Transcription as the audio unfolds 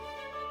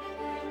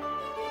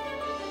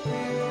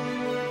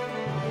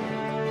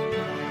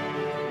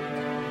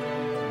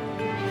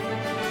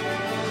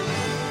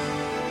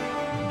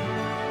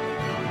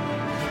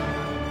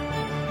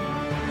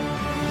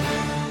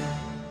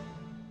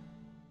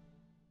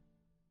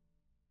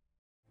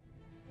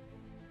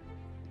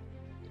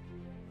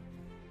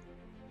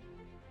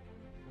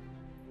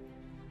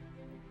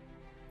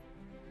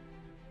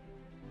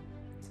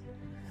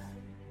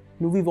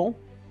Nous vivons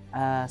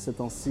à ce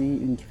temps-ci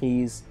une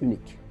crise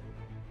unique.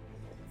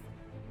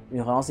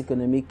 Une relance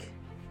économique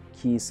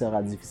qui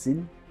sera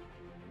difficile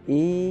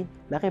et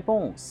la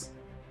réponse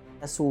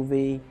à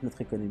sauver notre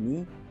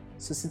économie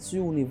se situe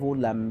au niveau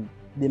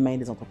des mains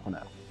des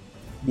entrepreneurs,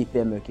 des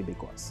PME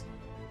québécoises.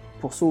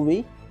 Pour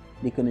sauver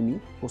l'économie,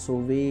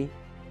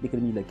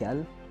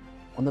 locale,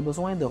 on a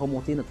besoin de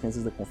remonter notre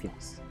indice de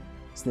confiance.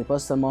 Ce n'est pas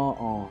seulement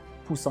en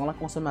poussant la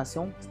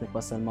consommation, ce n'est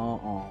pas seulement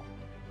en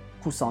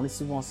poussant les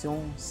subventions,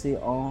 c'est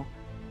en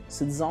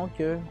se disant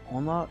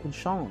qu'on a une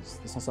chance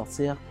de s'en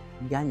sortir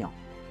gagnant.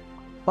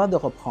 Pas de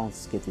reprendre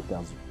ce qui a été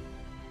perdu,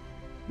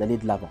 d'aller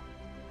de l'avant.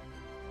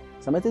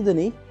 Ça m'a été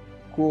donné,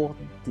 au cours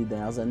des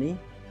dernières années,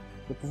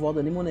 de pouvoir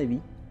donner mon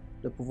avis,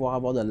 de pouvoir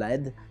avoir de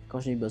l'aide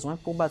quand j'ai eu besoin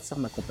pour bâtir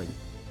ma compagnie.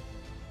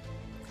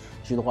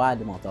 J'ai le droit à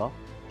des mentors,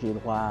 j'ai le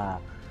droit à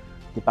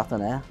des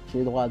partenaires, j'ai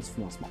le droit à du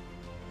financement.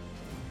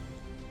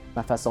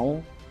 Ma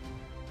façon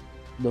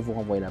de vous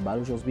renvoyer la balle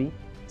aujourd'hui,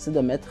 c'est de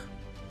mettre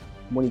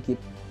mon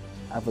équipe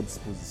à votre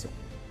disposition.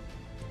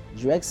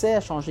 J'ai eu accès à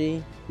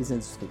changer les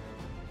industries,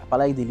 à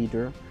parler avec des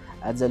leaders,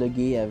 à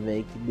dialoguer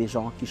avec des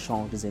gens qui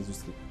changent les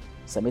industries.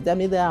 Ça m'est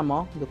amené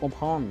dernièrement de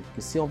comprendre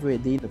que si on veut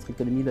aider notre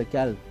économie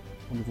locale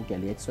au niveau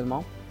qu'elle est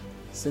actuellement,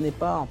 ce n'est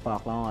pas en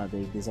parlant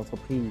avec des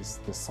entreprises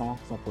de 100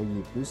 employés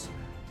et plus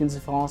qu'une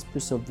différence peut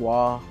se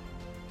voir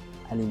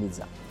à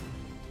l'immédiat.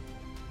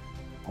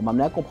 On m'a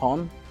amené à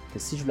comprendre que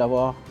si je voulais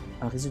avoir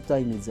un résultat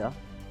immédiat,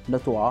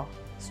 notoire,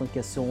 sur une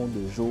question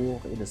de jours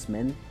et de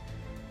semaines,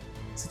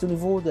 c'est au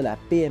niveau de la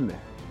PME,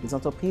 les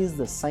entreprises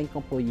de 5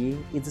 employés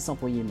et 10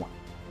 employés moins.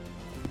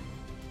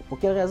 Pour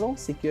quelle raison?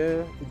 C'est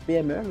qu'une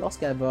PME,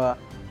 lorsqu'elle va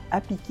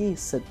appliquer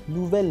cette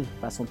nouvelle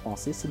façon de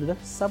penser, ce nouvel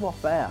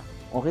savoir-faire,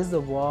 on risque de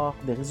voir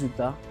des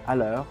résultats à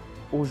l'heure,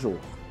 au jour.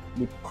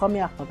 Les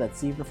premières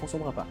tentatives ne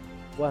fonctionneront pas.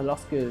 Voilà,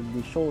 lorsque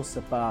les choses se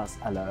passent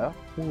à l'heure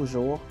ou au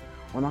jour,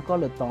 on a encore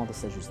le temps de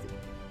s'ajuster.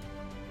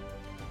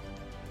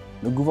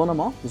 Le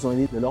gouvernement nous a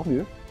aidé de leur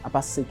mieux à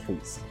passer cette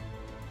crise.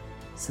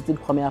 C'était une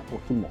première pour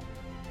tout le monde.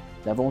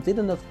 La volonté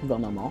de notre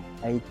gouvernement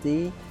a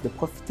été de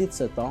profiter de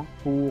ce temps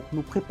pour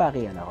nous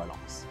préparer à la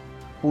relance,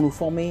 pour nous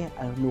former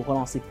à nous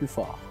relancer plus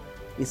fort.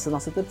 Et c'est dans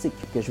cette optique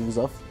que je vous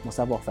offre mon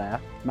savoir-faire,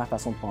 ma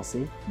façon de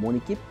penser, mon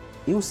équipe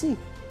et aussi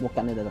mon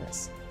carnet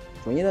d'adresses.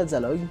 Joignez le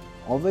dialogue,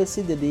 on va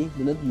essayer d'aider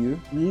de notre mieux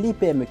les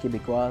PME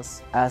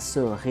québécoises à se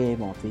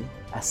réinventer,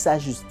 à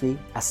s'ajuster,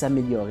 à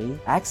s'améliorer,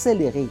 à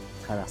accélérer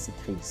à travers cette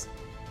crise.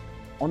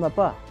 On n'a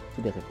pas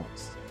toutes les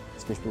réponses.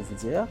 Ce que je peux vous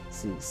dire,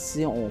 c'est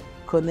si on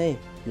connaît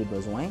les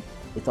besoins,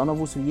 étant dans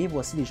vos souliers,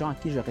 voici les gens à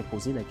qui j'aurais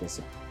posé la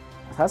question.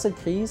 À travers cette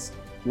crise,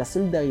 la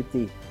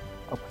solidarité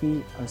a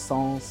pris un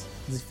sens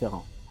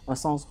différent, un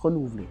sens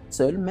renouvelé.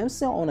 Seul, même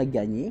si on a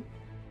gagné,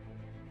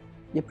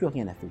 il n'y a plus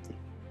rien à fêter.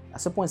 À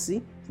ce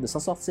point-ci, c'est de s'en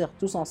sortir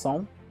tous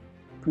ensemble,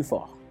 plus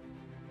fort.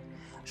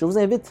 Je vous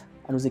invite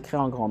à nous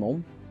écrire en grand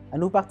nombre, à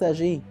nous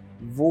partager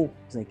vos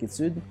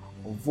inquiétudes,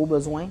 vos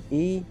besoins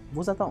et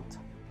vos attentes.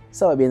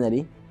 Ça va bien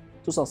aller,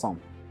 tous ensemble.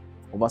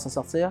 On va s'en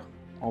sortir,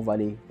 on va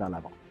aller vers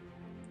l'avant.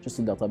 Je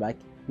suis le Dr. Back,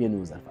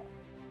 bienvenue aux Alpha.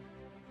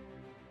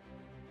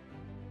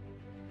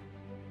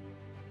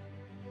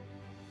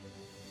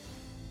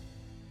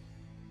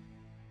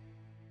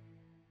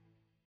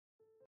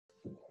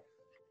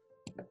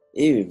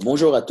 Et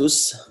bonjour à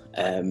tous.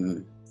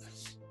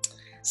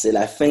 C'est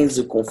la fin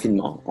du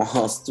confinement,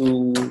 en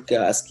tout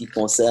cas à ce qui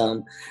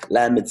concerne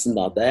la médecine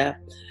dentaire.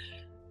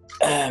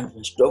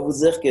 Je dois vous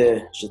dire que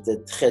j'étais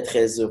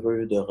très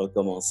heureux de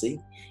recommencer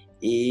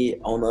et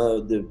on a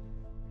de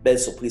belles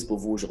surprises pour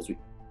vous aujourd'hui.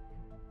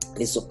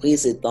 Les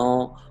surprises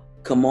étant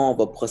comment on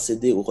va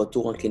procéder au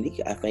retour en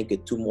clinique afin que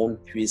tout le monde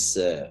puisse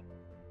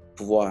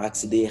pouvoir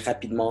accéder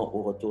rapidement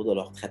au retour de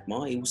leur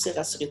traitement et aussi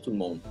rassurer tout le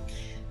monde.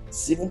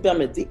 Si vous me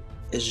permettez,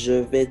 je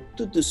vais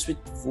tout de suite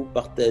vous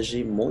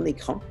partager mon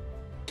écran.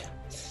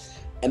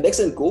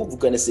 Mdex CO, vous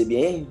connaissez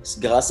bien, c'est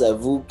grâce à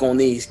vous qu'on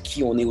est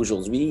qui on est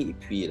aujourd'hui. Et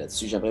puis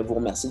là-dessus, j'aimerais vous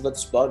remercier de votre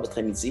support, de votre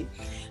amitié.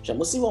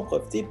 J'aimerais aussi vous en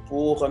profiter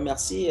pour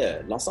remercier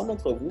l'ensemble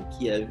d'entre vous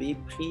qui avez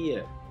pris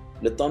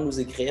le temps de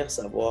nous écrire,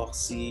 savoir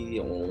si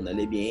on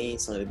allait bien,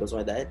 si on avait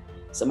besoin d'aide.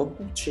 Ça m'a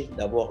beaucoup touché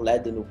d'avoir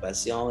l'aide de nos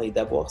patients et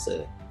d'avoir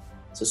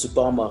ce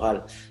support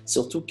moral.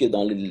 Surtout que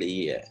dans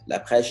la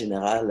presse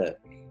générale,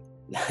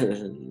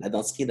 la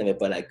dentisterie n'avait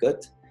pas la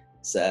cote.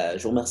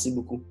 Je vous remercie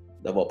beaucoup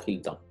d'avoir pris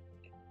le temps.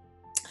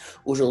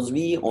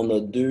 Aujourd'hui, on a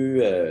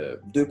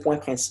deux points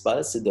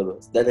principaux, c'est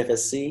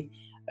d'adresser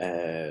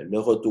le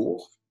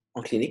retour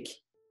en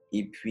clinique.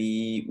 Et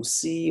puis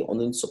aussi, on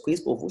a une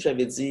surprise pour vous.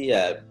 J'avais dit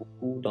à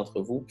beaucoup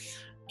d'entre vous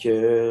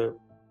qu'on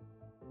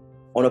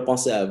a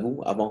pensé à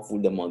vous avant que vous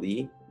le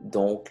demandiez.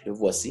 Donc, le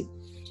voici.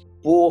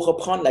 Pour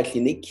reprendre la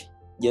clinique,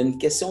 il y a une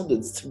question de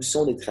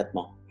distribution des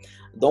traitements.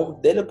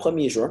 Donc, dès le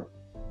 1er juin,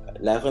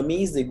 la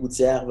remise des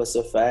gouttières va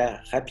se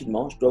faire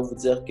rapidement. Je dois vous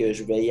dire que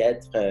je vais y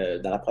être,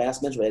 dans la première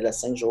semaine, je vais y être à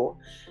 5 jours.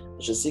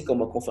 Je sais qu'on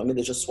m'a confirmé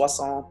déjà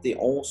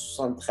 71,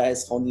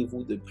 73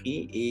 rendez-vous de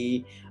prix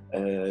et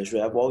je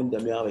vais avoir une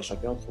demi-heure avec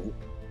chacun d'entre vous.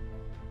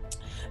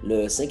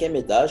 Le 5e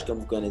étage, comme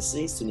vous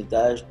connaissez, c'est un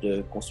étage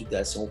de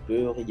consultation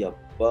pure. Il n'y a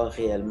pas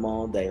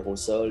réellement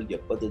d'aérosol, il n'y a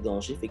pas de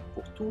danger. Fait que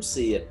pour tous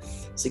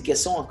ces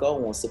questions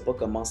encore où on ne sait pas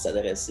comment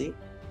s'adresser,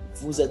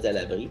 vous êtes à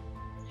l'abri.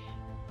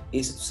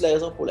 Et c'est toute la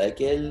raison pour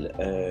laquelle,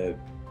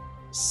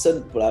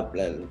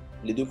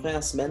 les 2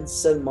 premières semaines,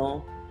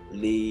 seulement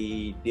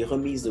les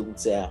remises de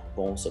gouttières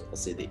vont se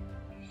procéder.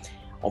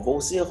 On va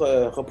aussi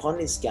reprendre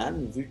les scans,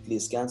 vu que les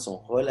scans sont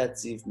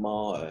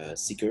relativement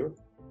secure.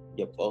 Il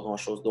n'y a pas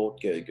grand-chose d'autre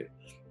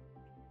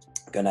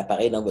qu'un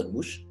appareil dans votre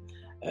bouche.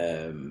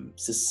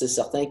 C'est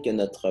certain que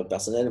notre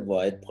personnel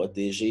va être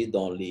protégé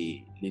dans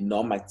les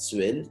normes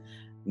actuelles,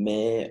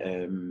 mais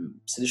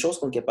c'est des choses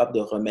qu'on est capable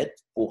de remettre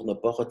pour ne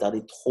pas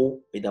retarder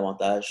trop et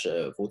davantage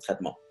vos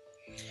traitements.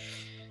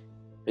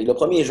 Et le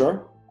 1er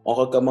juin, on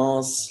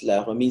recommence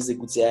la remise des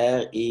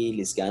gouttières et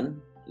les scans,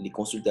 les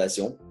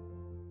consultations.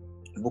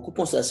 Beaucoup de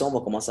consultations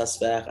vont commencer à se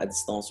faire à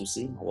distance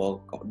aussi. On va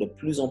de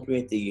plus en plus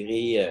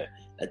intégrer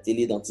la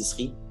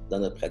télédentisterie dans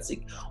notre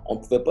pratique. On ne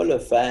pouvait pas le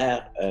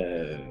faire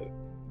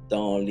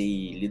dans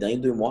les derniers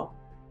 2 mois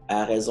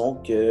à raison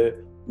que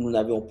nous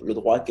n'avions le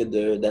droit que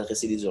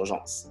d'adresser les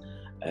urgences.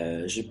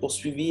 J'ai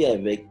poursuivi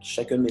avec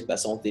chacun de mes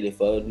patients au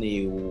téléphone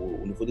et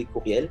au niveau des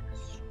courriels.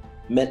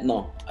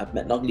 Maintenant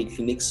que les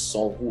cliniques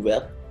sont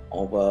rouvertes,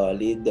 on va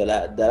aller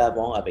de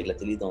l'avant avec la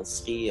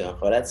télédentisterie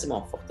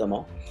relativement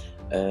fortement.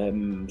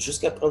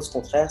 Jusqu'à preuve du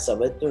contraire, ça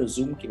va être un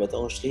Zoom qui va être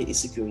enregistré et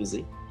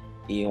sécurisé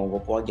et on va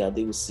pouvoir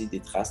garder aussi des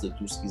traces de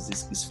tout ce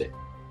qui se fait.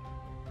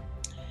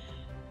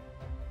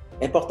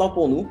 Important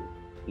pour nous,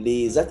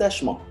 les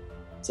attachements,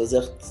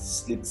 c'est-à-dire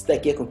les petits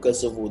taquets qu'on colle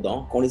sur vos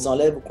dents, qu'on les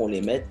enlève ou qu'on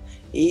les mette,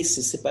 et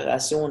ces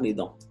séparations des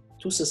dents.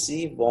 Tout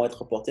ceci vont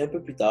être reportés un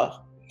peu plus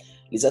tard.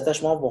 Les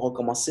attachements vont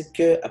recommencer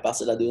qu'à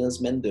partir de la 2e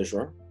semaine de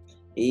juin.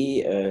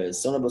 Et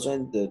si on a besoin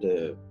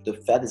de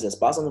faire des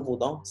espaces dans vos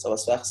dents, ça va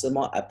se faire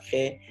seulement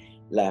après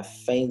la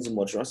fin du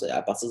mois de juin,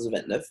 à partir du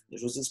 29.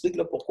 Je vous explique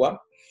là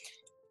pourquoi.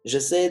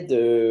 J'essaie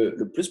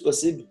le plus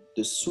possible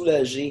de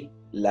soulager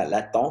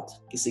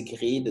l'attente qui s'est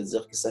créée, de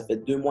dire que ça fait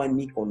 2 mois et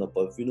demi qu'on n'a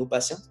pas vu nos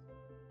patients.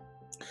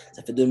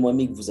 Ça fait 2 mois et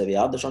demi que vous avez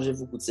hâte de changer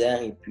vos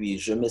gouttières et puis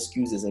je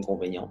m'excuse des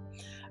inconvénients.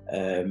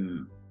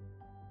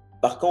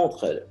 Par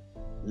contre,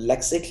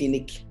 l'accès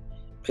clinique,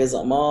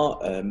 présentement,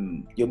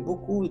 il y a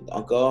beaucoup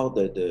encore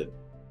de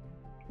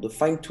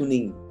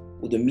fine-tuning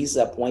ou de mise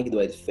à point qui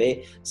doit être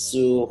fait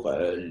sur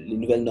les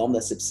nouvelles normes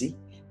d'asepsie,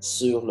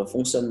 sur le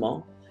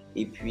fonctionnement.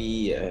 Et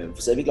puis,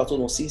 vous savez que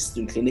l'orthodontie, c'est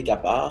une clinique à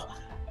part.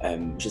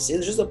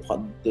 J'essaie juste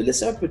de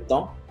laisser un peu de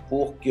temps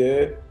pour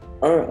que,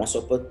 on ne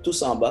soit pas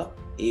tous en bas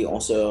et on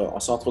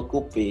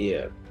s'entrecoupe et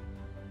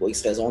pour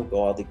X raison, il peut y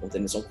avoir des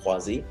contaminations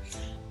croisées.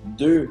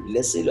 2,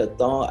 laisser le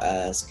temps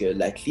à ce que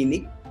la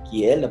clinique,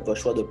 qui elle n'a pas le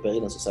choix d'opérer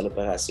dans sa salle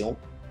d'opération,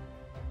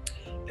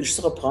 puis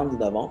juste reprendre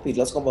d'avant. Puis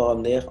lorsqu'on va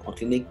revenir en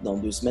clinique dans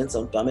 2 semaines, ça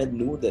va nous permettre,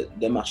 nous,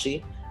 de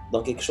marcher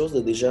dans quelque chose de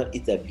déjà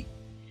établi.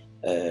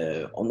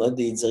 On a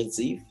des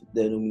directives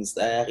de nos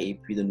ministères et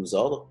puis de nos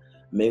ordres,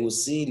 mais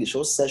aussi les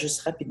choses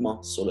s'ajustent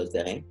rapidement sur le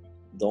terrain.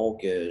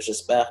 Donc,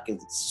 j'espère que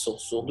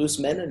sur 2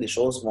 semaines, les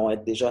choses vont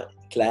être déjà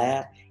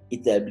claires,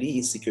 établies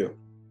et sécures.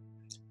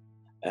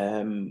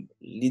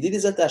 L'idée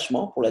des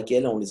attachements pour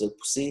laquelle on les a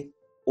poussés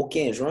au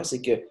 15 juin,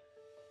 c'est que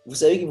vous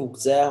savez que vos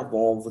gouttières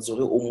vont vous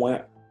durer au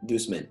moins 2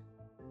 semaines.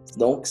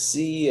 Donc,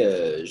 si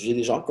j'ai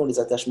des gens qui ont des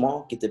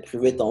attachements qui étaient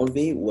prévus être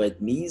enlevés ou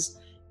être mises,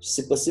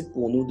 c'est possible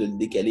pour nous de le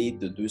décaler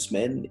de 2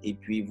 semaines et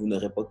puis vous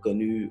n'aurez pas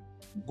connu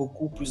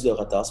beaucoup plus de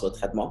retard sur votre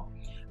traitement,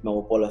 mais on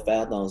va pouvoir le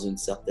faire dans un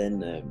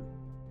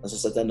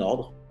certain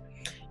ordre.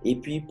 Et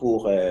puis,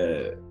 pour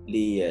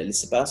les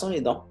séparations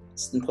des dents,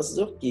 c'est une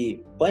procédure qui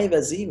n'est pas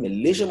invasive, mais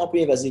légèrement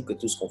plus invasive que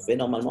tout ce qu'on fait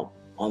normalement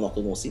en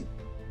orthodontie.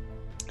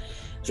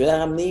 Je vais la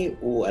ramener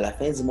à la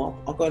fin du mois,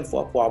 encore une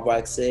fois, pour avoir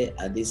accès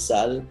à des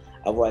salles,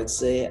 avoir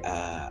accès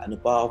à ne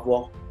pas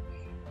avoir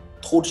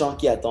trop de gens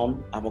qui attendent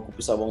avant qu'on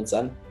puisse avoir une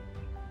salle.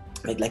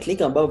 Mais la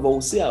clinique en bas va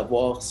aussi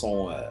avoir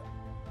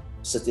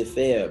cet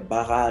effet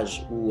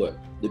barrage où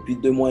depuis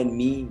 2 mois et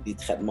demi, des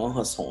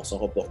traitements sont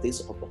reportés.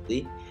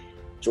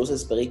 J'ose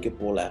espérer que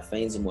pour la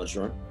fin du mois de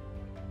juin,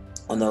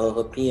 on aura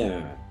repris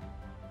un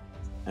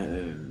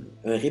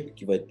rythme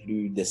qui va être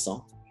plus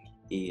décent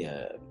et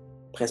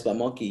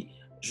principalement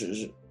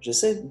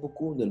j'essaie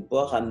beaucoup de ne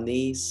pas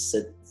ramener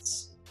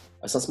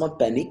un sentiment de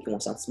panique ou un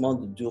sentiment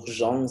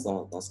d'urgence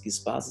dans ce qui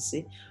se passe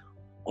ici.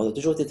 On a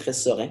toujours été très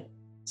serein,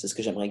 c'est ce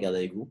que j'aimerais garder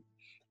avec vous.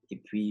 Et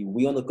puis,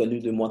 oui, on a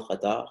connu 2 mois de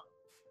retard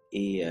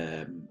et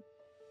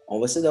on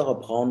va essayer de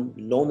reprendre.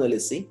 Là, on a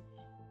laissé.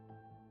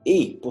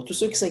 Et pour tous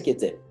ceux qui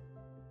s'inquiétaient,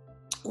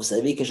 vous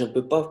savez que je ne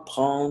peux pas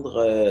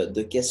prendre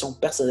de questions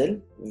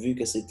personnelles vu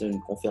que c'est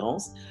une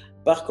conférence.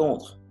 Par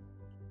contre,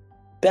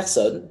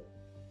 personne,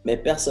 mais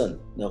personne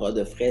n'aura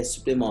de frais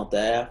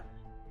supplémentaires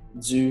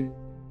dus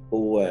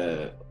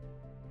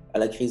à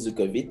la crise du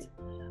COVID.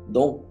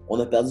 Donc, on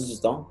a perdu du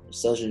temps.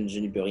 Ça, je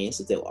n'y peux rien.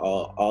 C'était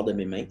hors de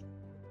mes mains.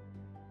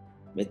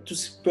 Mais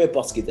peu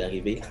importe ce qui est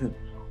arrivé,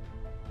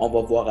 on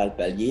va voir à le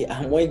pallier.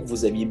 À moins que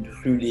vous aviez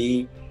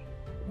brûlé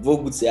vos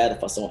gouttières de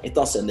façon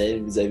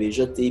intentionnelle, vous avez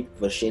jeté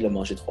votre chien le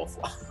manger 3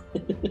 fois.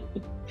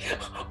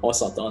 On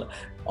s'entend.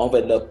 On va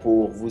être là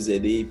pour vous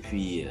aider,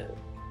 puis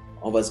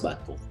on va se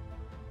battre pour vous.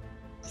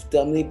 Pour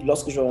terminer,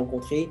 lorsque je l'ai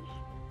rencontré,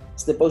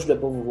 ce n'était pas que je ne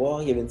voulais pas vous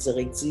voir, il y avait une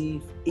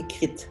directive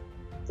écrite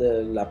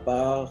de la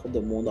part de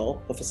mon ordre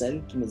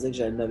professionnel qui me disait que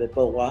je n'avais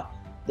pas le droit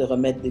de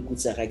remettre des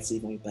gouttières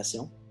actives à mes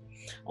patients.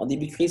 En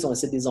début de crise, on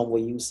essaie de les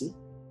envoyer aussi.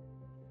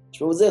 Je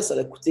peux vous dire, ça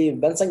a coûté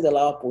 25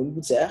 $ pour une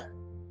gouttière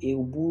et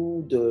au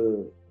bout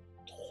de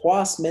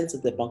 3 semaines, ce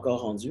n'était pas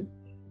encore rendu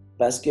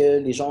parce que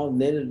les gens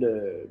venaient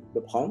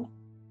le prendre.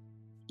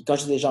 Et quand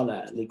je dis les gens,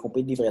 les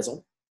compagnies de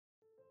livraison,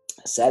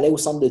 ça allait au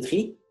centre de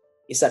tri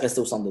et ça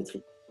restait au centre de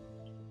tri.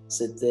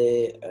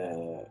 C'était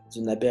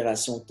d'une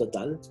aberration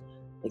totale.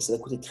 Donc, ça a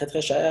coûté très,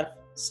 très cher.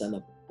 Ça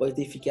n'a pas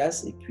été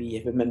efficace et puis il y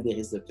avait même des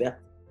risques de perte.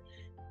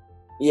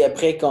 Et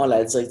après, quand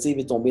la directive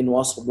est tombée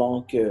noir sur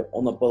blanc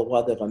qu'on n'a pas le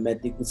droit de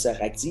remettre des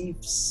gouttières actives,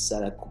 ça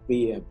a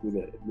coupé un peu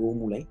l'eau au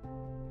moulin.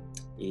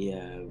 Et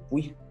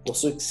oui, pour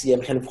ceux qui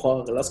aimeraient le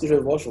voir, lorsque je vais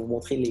le voir, je vais vous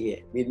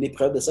montrer les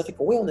preuves de ça. Fait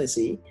que oui, on a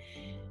essayé.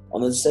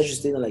 On a dû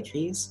s'ajuster dans la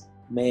crise,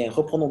 mais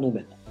reprenons-nous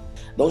maintenant.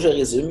 Donc, je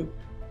résume.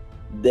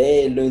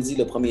 Dès lundi,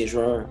 le 1er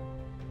juin,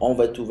 on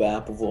va être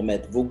ouvert pour vous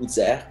remettre vos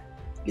gouttières.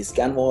 Les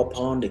scans vont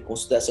reprendre, les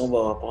consultations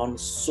vont reprendre,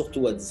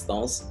 surtout à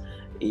distance.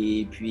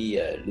 Et puis,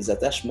 les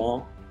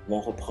attachements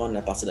vont reprendre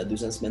à partir de la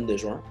 2e semaine de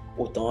juin,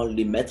 autant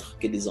les mettre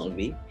que les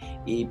enlever.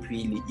 Et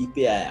puis, les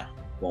IPR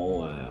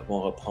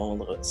vont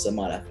reprendre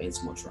seulement à la fin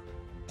du mois de juin.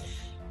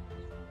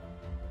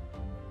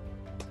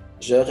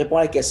 Je réponds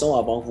à la question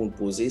avant que vous me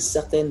posiez.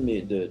 Certaines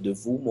de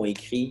vous m'ont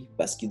écrit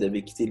parce qu'ils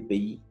devaient quitter le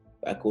pays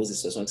à cause des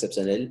situations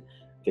exceptionnelles.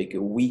 Fait que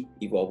oui,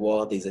 il va y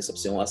avoir des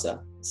exceptions à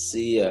ça.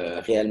 C'est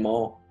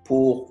réellement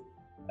pour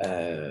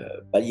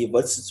pallier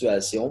votre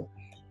situation.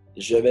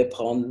 Je vais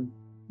prendre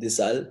des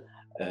salles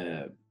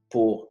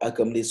pour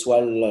accommoder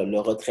soit le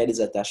retrait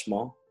des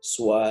attachements,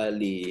 soit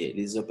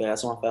les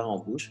opérations à faire en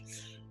bouche.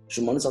 Je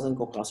demande une certaine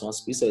compréhension à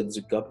ce prix, ça va être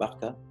du cas par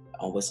cas.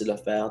 On va essayer de le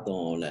faire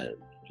dans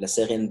la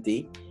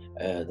sérénité,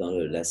 dans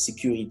la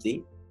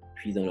sécurité,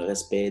 puis dans le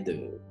respect de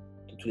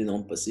tous les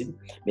normes possibles.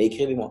 Mais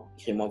écrivez-moi.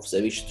 Vous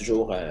savez, je suis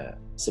toujours...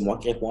 c'est moi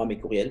qui réponds à mes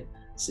courriels.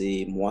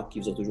 C'est moi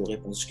qui vous ai toujours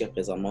répondu jusqu'à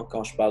présentement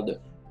quand je parle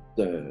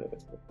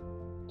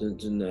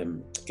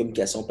d'une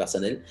communication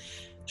personnelle.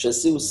 Je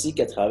sais aussi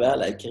qu'à travers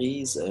la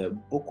crise,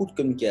 beaucoup de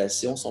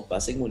communications sont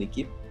passées avec mon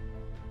équipe.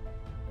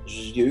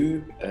 Il y a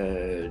eu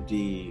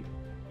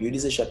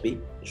des échappées.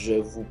 Je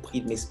vous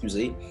prie de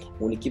m'excuser.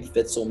 Mon équipe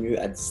fait de son mieux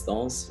à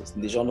distance.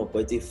 Les gens n'ont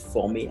pas été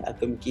formés à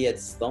communiquer à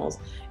distance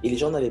et les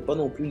gens n'avaient pas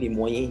non plus les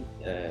moyens.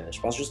 Je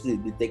pense juste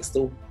des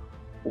textos.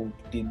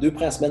 Les 2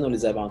 premières semaines, on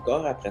les avait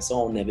encore. Après ça,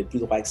 on n'avait plus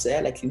droit accès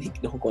à la clinique,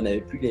 donc on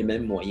n'avait plus les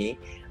mêmes moyens.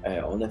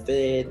 On a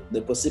fait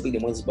le possible avec les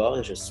moyens du bord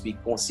et je suis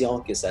conscient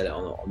que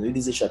on a eu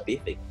des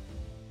échappées. Fait,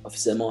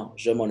 officiellement,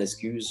 je m'en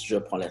excuse, je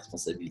prends la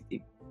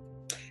responsabilité.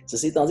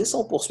 Ceci étant dit, si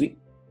on poursuit,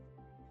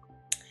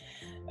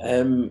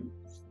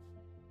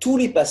 tous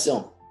les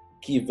patients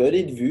qui veulent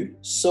être vus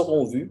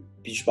seront vus,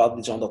 puis je parle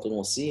des gens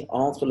d'orthodontie,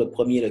 entre le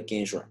 1er et le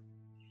 15 juin.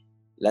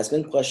 La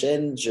semaine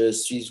prochaine, je me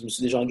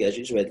suis déjà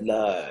engagé, je vais être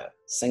là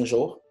 5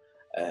 jours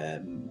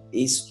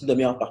et c'est une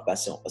demi-heure par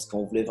patient parce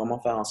qu'on voulait vraiment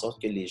faire en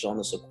sorte que les gens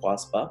ne se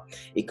croisent pas.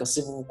 Et quand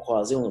si vous vous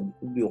croisez, on a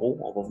beaucoup de bureaux,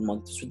 on va vous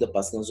demander tout de suite de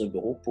passer dans un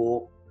bureau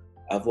pour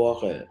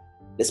avoir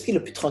l'esprit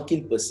le plus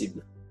tranquille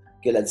possible,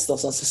 que la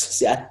distanciation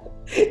sociale,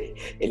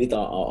 elle est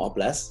en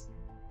place.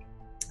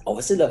 On va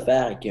essayer de le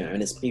faire avec un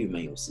esprit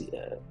humain aussi.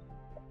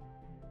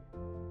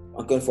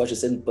 Encore une fois,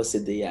 j'essaie de ne pas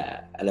céder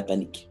à la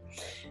panique.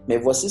 Mais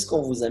voici ce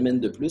qu'on vous amène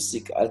de plus, c'est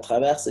qu'à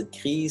travers cette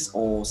crise,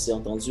 on s'est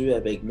entendu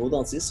avec nos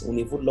dentistes. Au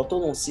niveau de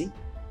l'orthodontie,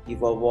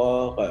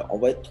 on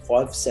va être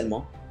 3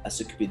 officiellement à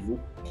s'occuper de vous.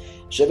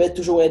 Je vais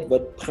toujours être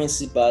votre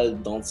principal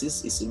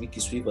dentiste et celui qui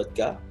suit votre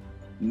cas.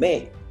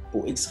 Mais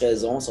pour X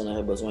raisons, si on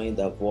aurait besoin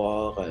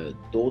d'avoir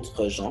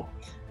d'autres gens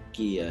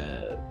qui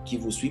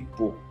vous suivent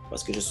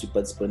parce que je ne suis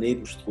pas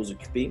disponible ou je suis trop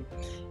occupé,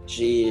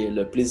 j'ai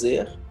le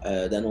plaisir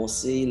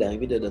d'annoncer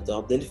l'arrivée de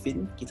Dr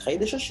Delphine, qui travaille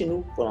déjà chez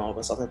nous pendant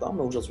un certain temps,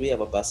 mais aujourd'hui, elle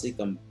va passer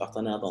comme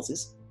partenaire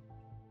dentiste.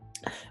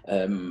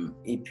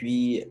 Et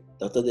puis,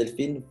 Dr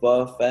Delphine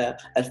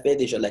elle fait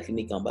déjà la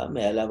clinique en bas,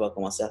 mais elle va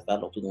commencer à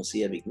faire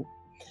l'orthodontie avec nous.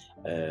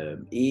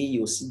 Et il y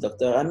a aussi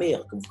Dr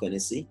Amir, que vous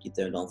connaissez, qui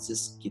était un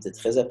dentiste qui était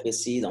très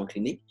apprécié dans la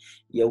clinique.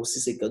 Il y a aussi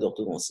ses cas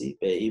d'orthodontie.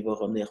 Il va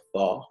revenir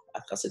fort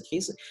à travers cette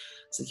crise.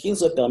 Cette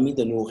crise nous a permis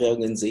de nous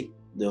réorganiser,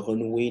 de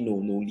renouer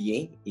nos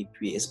liens et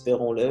puis,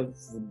 espérons-le,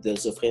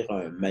 vous offrir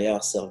un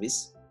meilleur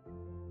service.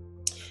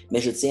 Mais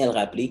je tiens à le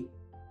rappeler,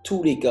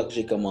 tous les cas que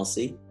j'ai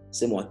commencés,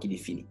 c'est moi qui les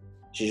finis.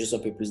 J'ai juste un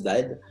peu plus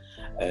d'aide.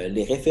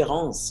 Les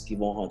références qui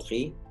vont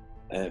rentrer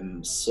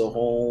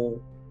je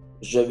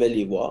vais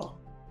les voir.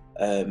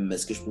 Mais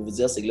ce que je peux vous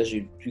dire, c'est que là, j'ai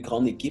une plus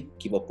grande équipe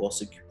qui va pouvoir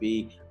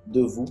s'occuper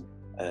de vous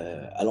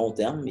à long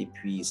terme. Et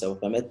puis, ça va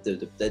permettre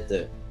de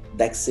peut-être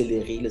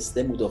d'accélérer le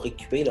système ou de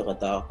récupérer le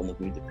retard qu'on a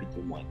eu depuis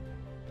 2 mois.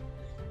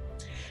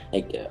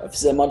 Donc,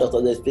 officiellement,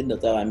 Dr Delphine,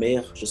 Dr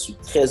Amir, je suis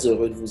très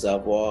heureux de vous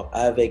avoir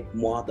avec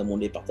moi dans mon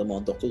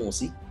département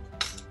d'orthodontie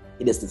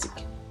et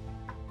d'esthétique.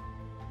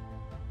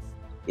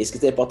 Et ce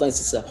qui est important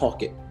ici, c'est de savoir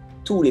que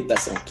tous les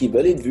patients qui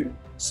veulent être vus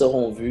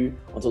seront vus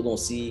en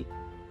orthodontie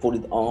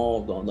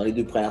dans les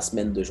 2 premières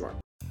semaines de juin.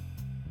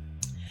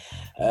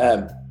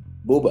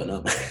 Beau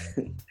bonhomme.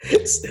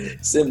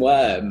 C'est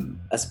moi,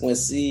 à ce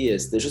point-ci,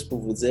 c'était juste pour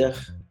vous dire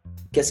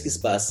qu'est-ce qui se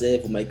passait.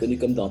 Vous m'avez connu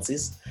comme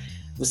dentiste.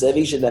 Vous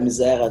savez que j'ai de la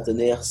misère à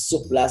tenir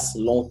sur place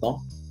longtemps.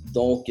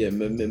 Donc,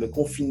 me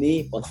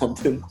confiner pendant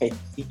 2 mois et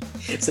demi,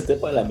 c'était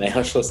pas la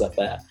meilleure chose à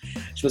faire.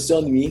 Je me suis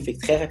ennuyé, fait que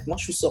très rapidement,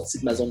 je suis sorti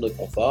de ma zone de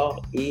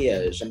confort et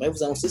j'aimerais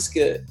vous annoncer ce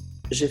que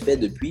j'ai fait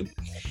depuis.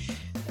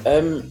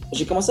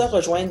 J'ai commencé à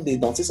rejoindre des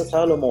dentistes à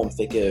travers le monde.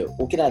 Fait que,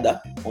 au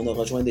Canada, on a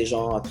rejoint des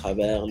gens à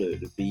travers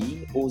le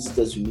pays, aux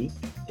États-Unis,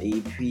 et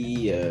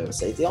puis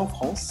ça a été en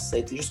France, ça a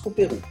été jusqu'au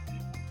Pérou.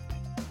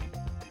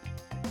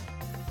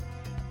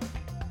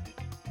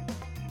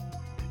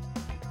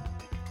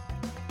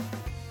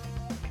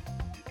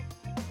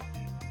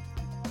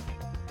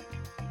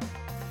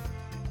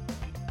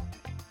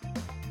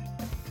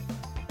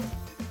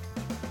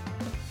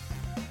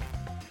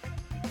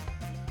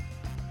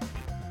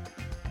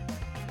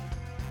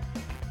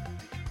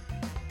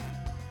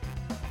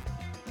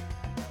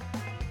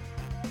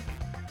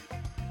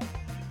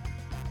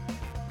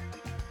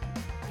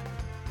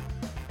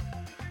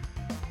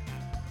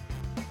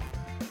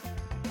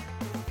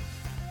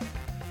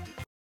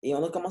 Et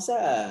on a commencé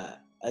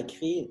à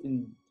créer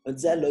un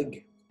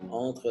dialogue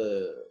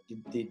entre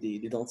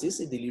des dentistes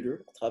et des leaders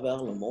à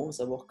travers le monde,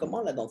 savoir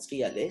comment la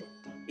dentisterie allait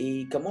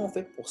et comment on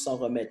fait pour s'en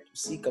remettre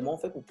aussi, comment on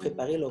fait pour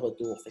préparer le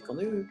retour. Fait qu'on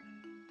a eu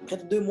près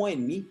de 2 mois et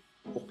demi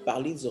pour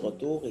parler du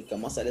retour et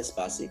comment ça allait se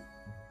passer.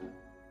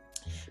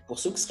 Pour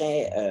ceux qui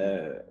seraient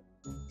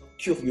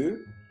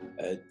curieux,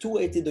 tout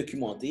a été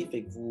documenté,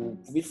 fait que vous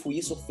pouvez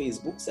fouiller sur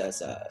Facebook, il y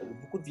a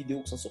beaucoup de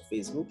vidéos qui sont sur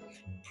Facebook.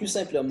 Plus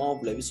simplement,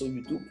 vous l'avez sur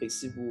YouTube, fait que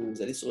si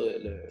vous allez sur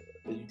le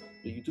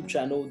YouTube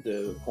channel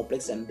de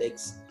Complexe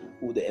Mdex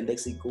ou de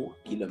Mdex CO,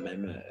 qui est le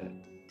même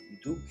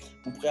YouTube,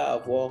 vous pourrez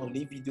avoir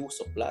les vidéos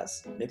sur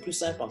place, mais plus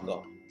simple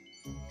encore.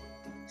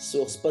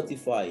 Sur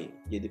Spotify,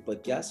 il y a des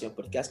podcasts. Il y a un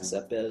podcast qui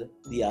s'appelle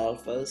The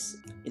Alphas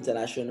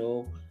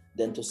International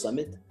Dental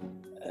Summit.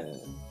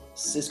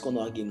 C'est ce qu'on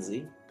a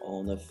organisé.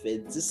 On a fait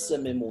 10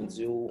 sommets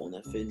mondiaux, on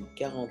a fait une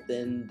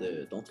 40aine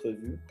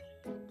d'entrevues,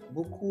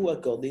 beaucoup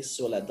accordées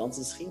sur la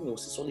dentisterie, mais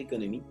aussi sur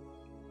l'économie,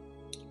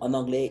 en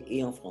anglais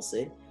et en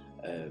français.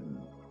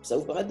 Ça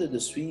vous permet de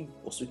suivre,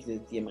 pour ceux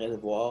qui aimeraient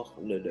voir,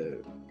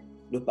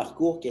 le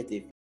parcours qui a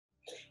été fait.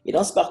 Et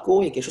dans ce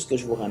parcours, il y a quelque chose que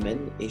je vous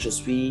ramène et je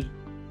suis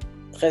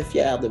très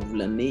fier de vous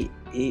l'amener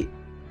et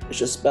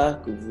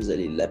j'espère que vous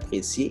allez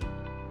l'apprécier.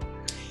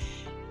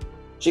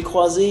 J'ai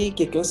croisé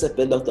quelqu'un qui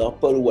s'appelle Dr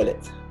Paul Wallet.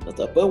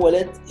 Dr Paul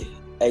Wallet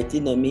a été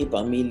nommé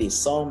parmi les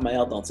 100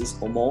 meilleurs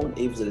dentistes au monde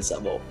et vous allez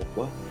savoir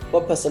pourquoi.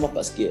 Pas seulement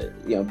parce qu'il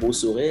a un beau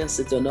sourire,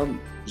 c'est un homme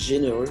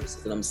généreux,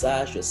 c'est un homme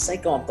sage, il a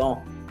 50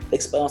 ans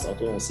d'expérience en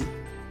orthodontie.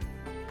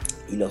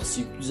 Il a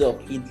reçu plusieurs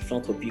prix de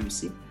philanthropie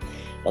aussi.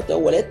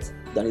 Dr Wallet,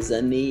 dans les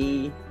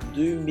années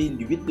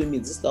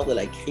 2008-2010, lors de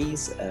la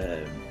crise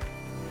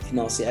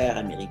financière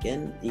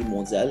américaine et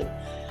mondiale,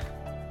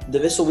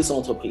 devait sauver son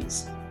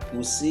entreprise.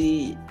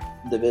 Aussi,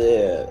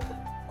 devait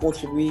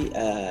contribuer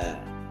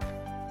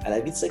à la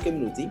vie de sa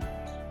communauté.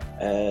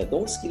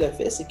 Donc, ce qu'il a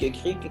fait, c'est qu'il a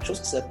créé quelque chose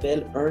qui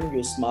s'appelle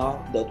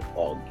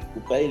earnyoursmile.org.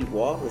 Vous pouvez aller le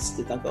voir, le site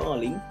est encore en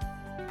ligne.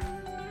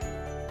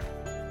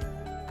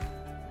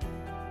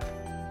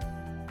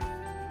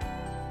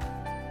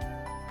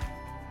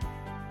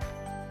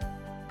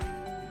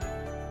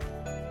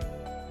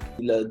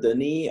 Il a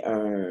donné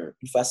une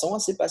façon à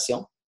ses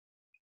patients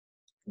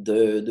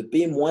de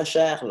payer moins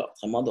cher leur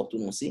traitement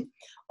d'orthodontie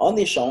en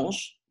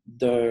échange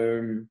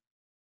d'un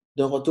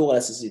retour à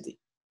la société.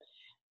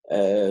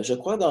 Je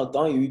crois que dans le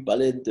temps, il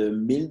parlait de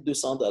 1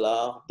 200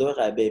 $ de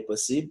rabais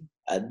possible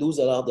à 12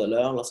 $ de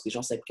l'heure lorsque les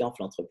gens s'impliquaient en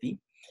philanthropie.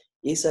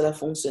 Et ça a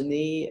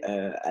fonctionné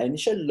à une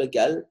échelle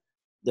locale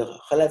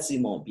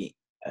relativement bien.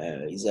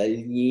 Ils ont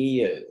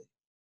aligné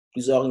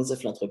plusieurs organismes de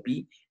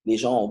philanthropie. Les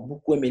gens ont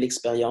beaucoup aimé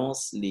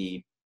l'expérience.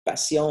 Les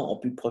patients ont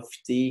pu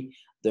profiter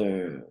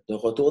d'un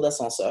retour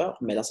d'ascenseur,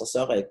 mais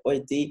l'ascenseur n'avait pas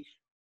été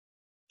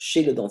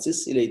chez le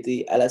dentiste, il a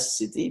été à la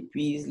société,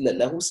 puis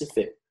la roue s'est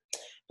faite.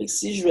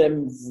 Si je vais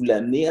vous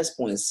l'amener à ce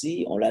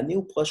point-ci, on l'a amené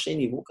au prochain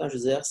niveau. Quand je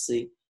veux dire,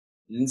 c'est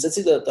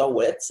l'initiative de Dr.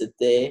 Wallet,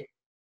 c'était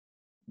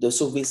de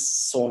sauver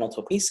son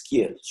entreprise,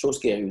 chose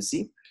qui a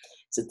réussi.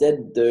 C'était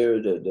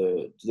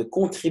de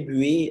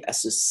contribuer à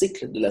ce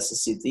cycle de la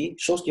société,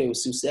 chose qui a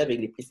réussi aussi avec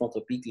les prix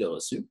philanthropie qu'il a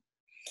reçus.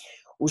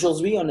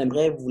 Aujourd'hui, on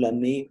aimerait vous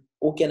l'amener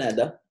au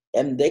Canada.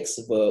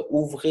 Mdex va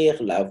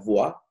ouvrir la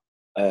voie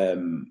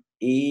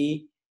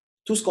et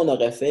tout ce qu'on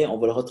aurait fait, on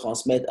va le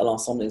retransmettre à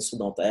l'ensemble de l'industrie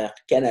dentaire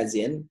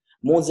canadienne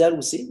mondial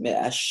aussi, mais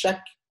à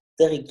chaque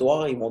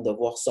territoire, ils vont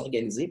devoir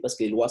s'organiser parce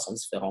que les lois sont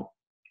différentes.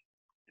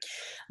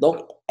 Donc,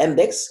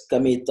 Mdex,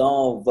 comme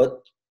étant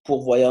votre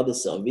pourvoyeur de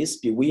services,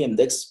 puis oui,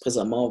 Mdex,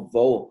 présentement,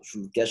 je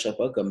ne vous le cacherai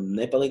pas, comme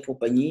n'importe quelle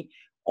compagnie,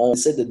 on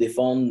essaie de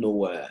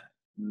défendre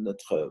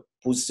notre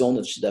position,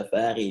 notre chiffre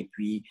d'affaires et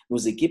puis nos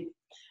équipes.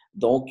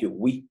 Donc,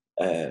 oui,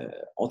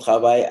 on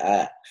travaille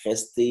à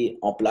rester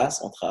en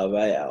place, on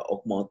travaille à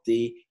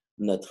augmenter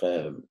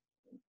notre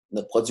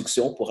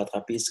production pour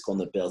rattraper ce qu'on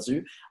a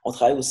perdu. On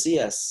travaille aussi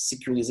à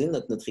sécuriser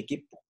notre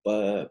équipe pour ne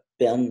pas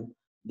perdre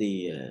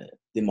des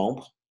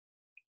membres.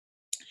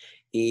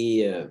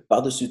 Et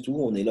par-dessus tout,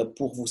 on est là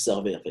pour vous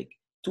servir. Fait que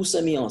tout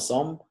ça mis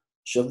ensemble,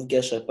 je ne vous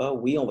cacherai pas,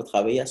 oui, on va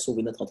travailler à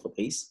sauver notre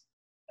entreprise.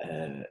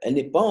 Elle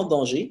n'est pas en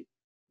danger,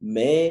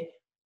 mais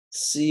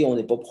si on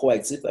n'est pas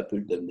proactif, elle peut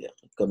le devenir.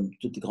 Comme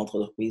toutes les grandes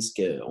entreprises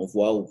qu'on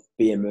voit aux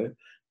PME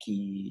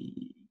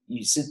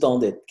c'est le temps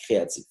d'être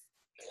créatif.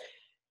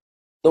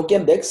 Donc,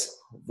 Mdex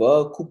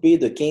va couper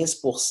de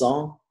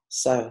 15%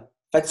 sa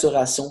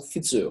facturation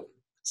future.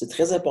 C'est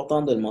très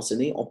important de le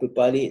mentionner. On ne peut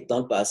pas aller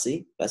dans le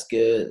passé parce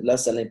que là,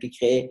 ça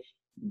impliquerait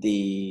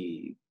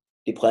des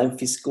problèmes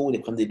fiscaux, des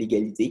problèmes de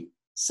légalité.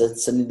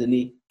 Ça n'est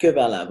donné que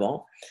vers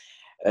l'avant.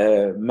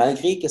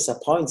 Malgré que ça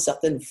prend une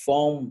certaine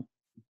forme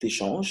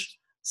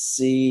d'échange,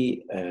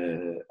 c'est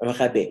un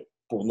rabais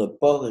pour ne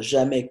pas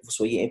jamais que vous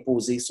soyez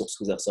imposé sur ce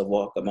que vous allez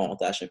recevoir comme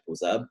avantage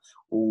imposable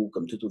ou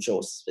comme toute autre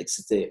chose.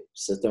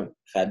 C'est un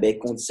rabais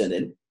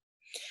conditionnel.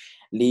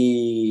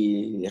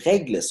 Les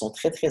règles sont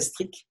très, très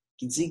strictes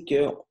qui disent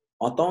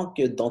qu'en tant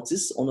que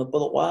dentiste, on n'a pas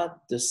le droit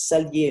de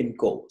s'allier à une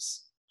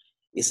cause.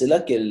 Et c'est là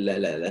que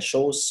la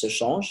chose se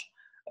change.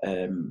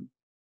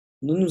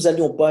 Nous ne nous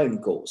allions pas à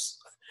une cause.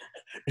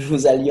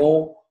 Nous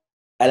allions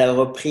à la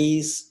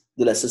reprise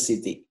de la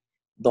société.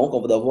 Donc,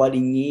 on va devoir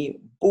aligner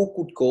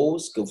beaucoup de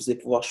causes que vous allez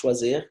pouvoir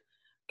choisir,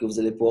 que vous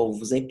allez pouvoir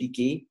vous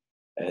impliquer.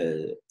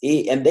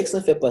 Et Mdex ne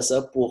fait pas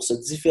ça pour se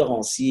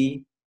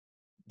différencier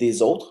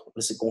des autres,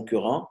 de ses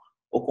concurrents.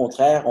 Au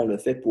contraire, on le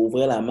fait pour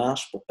ouvrir la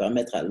marche, pour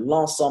permettre à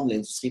l'ensemble de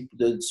l'industrie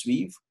de le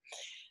suivre.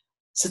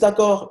 C'est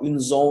encore une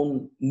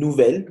zone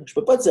nouvelle. Je ne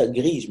peux pas dire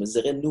grise, je me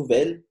dirais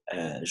nouvelle.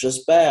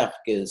 J'espère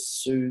que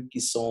ceux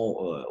qui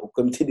sont au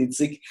comité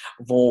d'éthique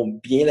vont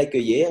bien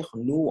l'accueillir.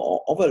 Nous,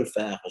 on va le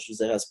faire. Je vous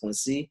dirais à ce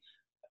point-ci,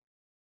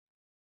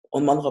 on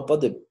ne demandera pas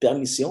de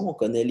permission. On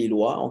connaît les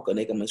lois, on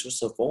connaît comment les choses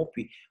se font,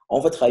 puis on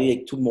va travailler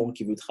avec tout le monde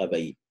qui veut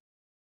travailler.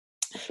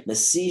 Mais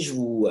si je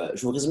vous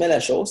résumais la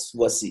chose,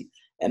 voici.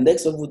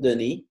 Mdex va vous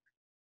donner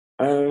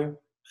un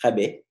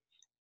rabais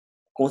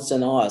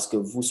conditionnant à ce que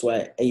vous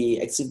soyez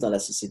actif dans la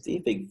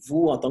société. Fait que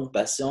vous, en tant que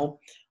patient,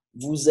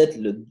 vous êtes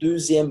le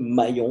deuxième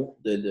maillon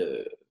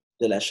de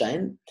la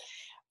chaîne.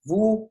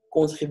 Vous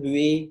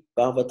contribuez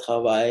par votre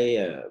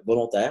travail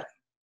volontaire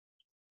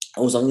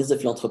aux organismes de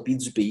philanthropie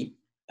du pays.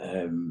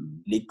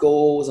 Les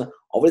causes,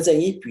 on va les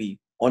aligner,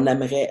 puis on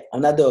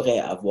adorait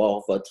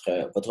avoir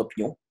votre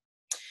opinion.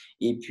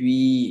 Et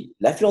puis,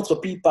 la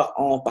philanthropie,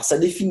 par sa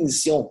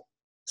définition,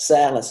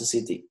 sert la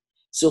société.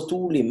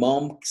 Surtout les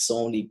membres qui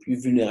sont les plus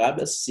vulnérables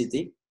de la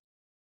société.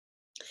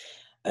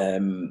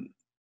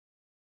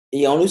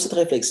 Et on a eu cette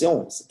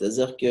réflexion,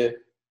 c'est-à-dire que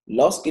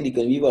lorsque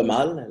l'économie va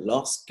mal,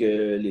 lorsque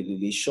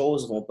les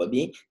choses ne vont pas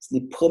bien,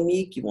 les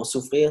premiers qui vont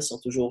souffrir sont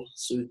toujours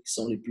ceux qui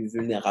sont les plus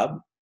vulnérables.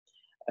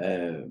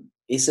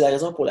 Et c'est la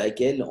raison pour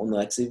laquelle on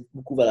a axé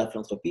beaucoup vers la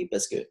philanthropie,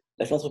 parce que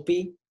la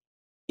philanthropie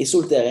est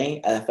sur le terrain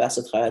à faire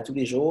ce travail tous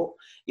les jours.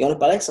 Et on a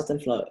parlé avec certains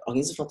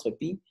organismes de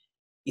philanthropie,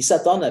 ils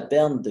s'attendent à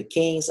perdre de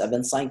 15 à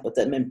 25,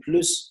 peut-être même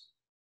plus,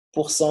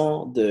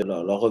 de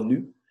leurs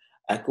revenus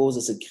à cause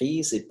de cette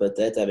crise et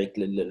peut-être avec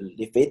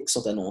les faits qui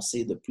sont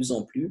annoncés de plus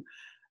en plus.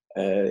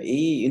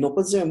 Et ils n'ont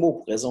pas dit un mot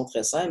pour raison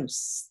très simple.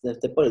 Ce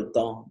n'était pas le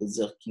temps de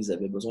dire qu'ils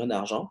avaient besoin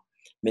d'argent,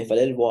 mais il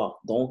fallait le voir.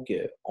 Donc,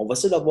 on va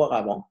essayer de le voir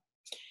avant.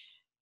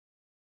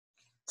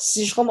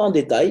 Si je rentre en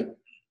détail,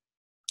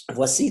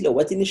 voici, le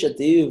What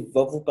Initiative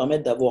va vous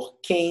permettre d'avoir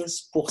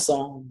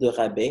 15% de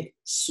rabais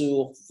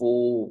sur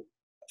vos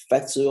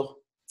factures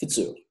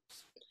futures.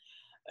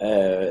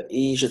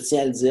 Et je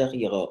tiens à le dire, il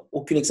n'y aura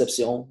aucune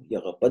exception, il n'y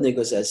aura pas de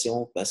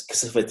négociation parce que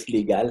ça va être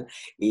illégal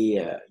et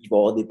il va y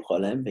avoir des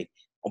problèmes.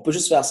 On peut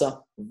juste faire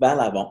ça vers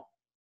l'avant.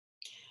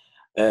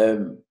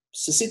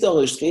 Ceci est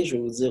enregistré, je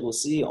vais vous dire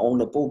aussi, on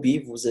n'a pas oublié,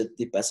 vous êtes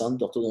des patients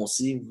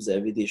d'orthodontie, vous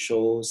avez des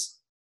choses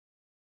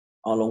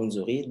en longue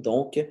durée,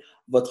 donc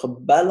votre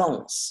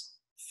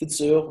balance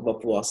future va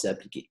pouvoir s'y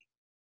appliquer.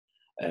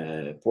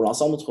 Pour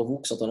l'ensemble d'entre vous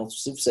qui sont en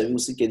orthodontie, vous savez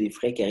aussi qu'il y a des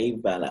frais qui arrivent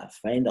vers la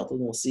fin de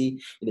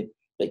l'orthodontie.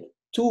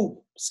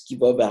 Tout ce qui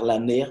va vers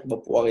l'avenir va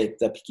pouvoir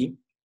être appliqué,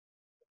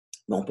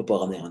 mais on ne peut pas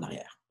revenir en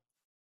arrière.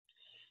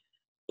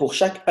 Pour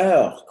chaque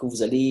heure que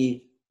vous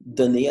allez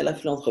donner à la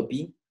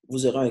philanthropie,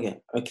 vous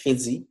aurez un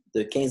crédit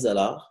de 15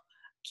 $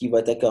 qui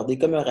va être accordé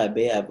comme un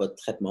rabais à votre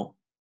traitement.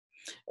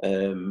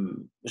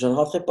 Je ne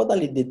rentrerai pas dans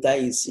les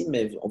détails ici,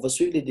 mais on va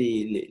suivre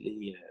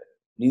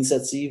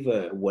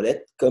l'initiative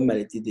Wallet comme elle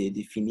a été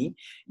définie.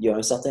 Il y a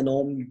un certain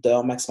nombre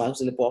d'heures maximales que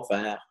vous allez pouvoir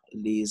faire.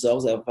 Les heures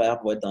que vous allez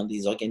faire vont être dans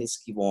des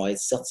organismes qui vont être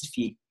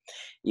certifiés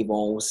Ils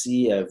vont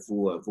aussi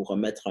vous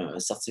remettre un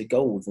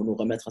certificat ou vous nous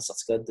remettre un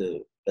certificat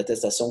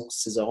d'attestation que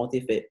ces heures ont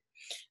été faites.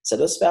 Ça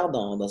doit se faire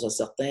dans un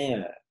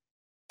certain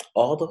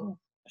ordre,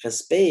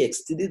 respect et avec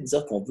cette idée de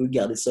dire qu'on veut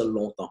garder ça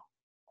longtemps.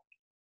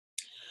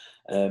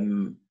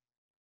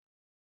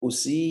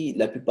 Aussi,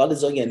 la plupart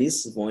des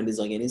organismes vont être des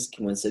organismes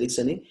qui vont être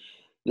sélectionnés.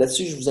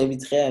 Là-dessus, je vous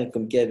inviterai à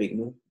communiquer avec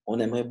nous. On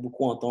aimerait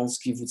beaucoup entendre ce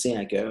qui vous tient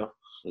à cœur,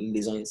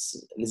 les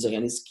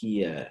organismes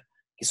qui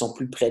sont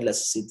plus près de la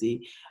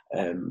société.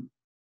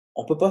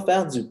 On ne peut pas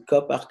faire du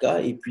cas par cas.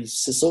 Et puis,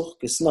 c'est sûr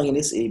que si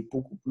l'organisme est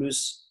beaucoup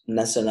plus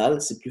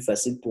national, c'est plus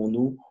facile pour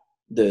nous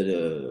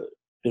de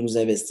nous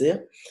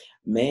investir.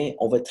 Mais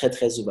on va être très,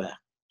 très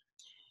ouvert.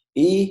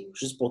 Et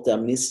juste pour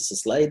terminer sur ce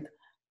slide,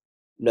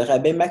 le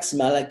rabais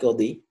maximal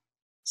accordé,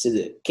 c'est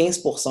de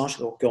 15%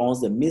 jusqu'à concurrence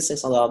de 1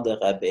 500 $ de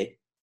rabais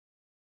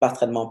par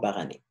traitement par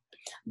année.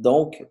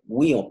 Donc,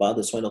 oui, on parle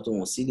de soins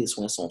d'orthodontie, les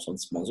soins sont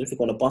dispendieux.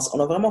 On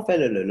a vraiment fait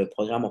le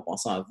programme en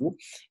pensant à vous.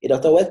 Et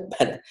Dr. Wett,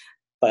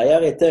 par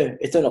ailleurs,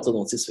 est un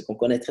orthodontiste, fait qu'on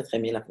connaît très, très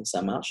bien la façon que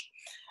ça marche.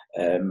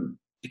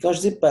 Puis quand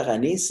je dis par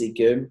année, c'est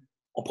qu'on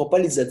ne pourra pas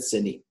les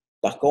additionner.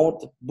 Par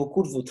contre,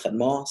 beaucoup de vos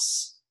traitements,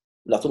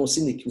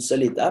 l'orthodontie n'est qu'une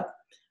seule étape.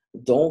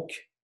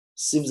 Donc,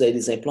 si vous avez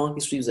des implants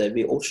qui suivent, vous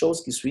avez autre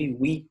chose qui suit,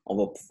 oui, on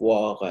va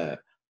pouvoir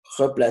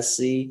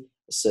replacer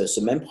ce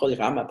même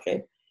programme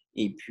après.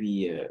 Et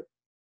puis,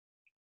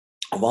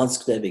 on va en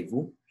discuter avec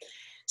vous.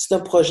 C'est un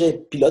projet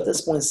pilote à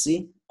ce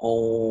point-ci.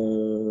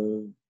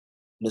 On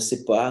ne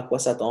sait pas à quoi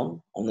s'attendre.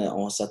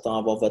 On s'attend à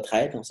avoir votre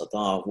aide, on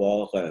s'attend à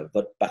avoir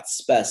votre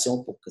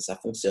participation pour que ça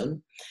fonctionne.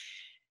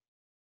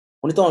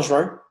 On est en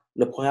juin.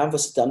 Le programme va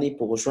se terminer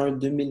pour juin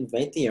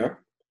 2021.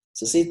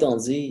 Ceci étant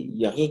dit, il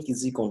n'y a rien qui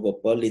dit qu'on ne va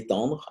pas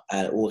l'étendre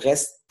au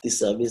reste des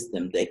services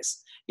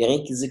d'Mdex. Il n'y a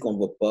rien qui dit qu'on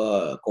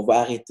va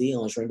arrêter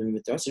en juin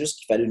 2021. C'est juste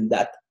qu'il fallait une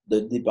date de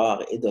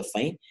départ et de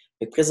fin.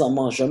 Mais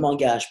présentement, je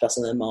m'engage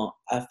personnellement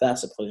à faire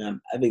ce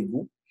programme avec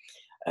vous.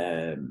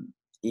 En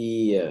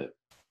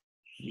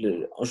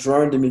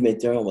juin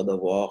 2021, on va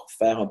devoir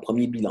faire un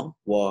premier bilan,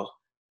 voir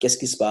qu'est-ce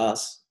qui se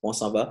passe, où on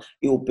s'en va.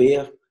 Et au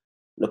pire,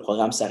 le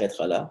programme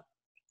s'arrêtera là.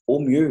 Au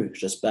mieux,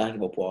 j'espère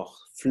qu'il va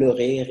pouvoir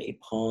fleurir et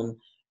prendre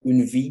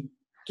une vie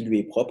qui lui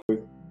est propre,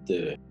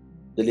 de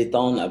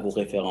l'étendre à vos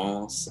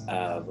références,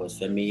 à votre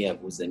famille, à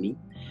vos amis.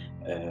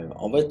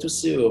 On va être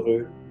aussi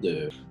heureux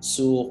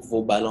sur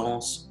vos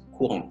balances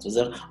courantes.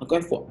 C'est-à-dire, encore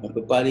une fois, on ne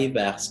peut pas aller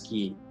vers ce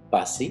qui est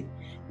passé,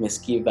 mais ce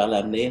qui est vers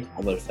l'avenir,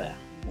 on va le faire.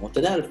 On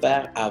tenait à le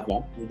faire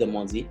avant, vous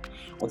demandiez.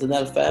 On tenait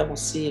à le faire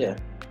aussi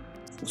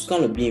quand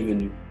le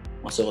bienvenu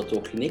en ce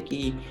retour clinique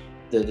et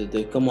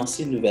de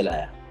commencer une nouvelle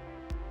ère.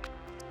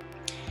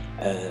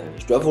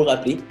 Je dois vous le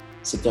rappeler,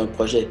 c'est un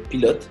projet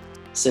pilote.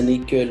 Ce n'est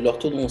que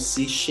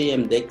l'orthodontie chez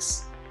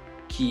Mdex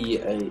qui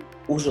est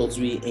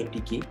aujourd'hui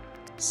impliquée.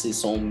 Ce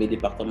sont mes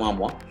départements à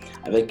moi.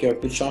 Avec un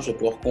peu de chance, je vais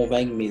pouvoir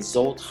convaincre mes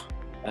autres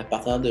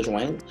partenaires de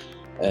joindre.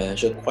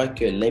 Je crois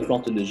que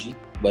l'implantologie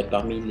va être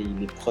parmi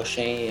les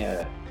prochains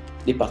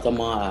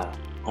départements à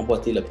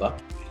emboîter le pas.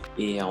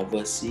 Et on va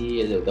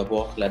essayer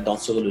d'avoir la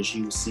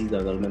denturologie aussi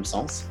dans le même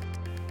sens.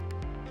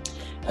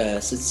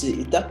 C'est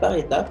étape par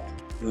étape.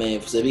 Mais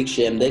vous savez que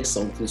chez Mdex,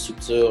 on est une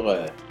structure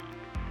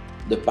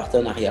de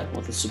partenariat.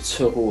 On est une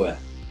structure où,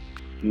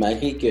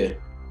 malgré que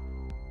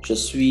je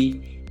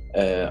suis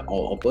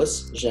en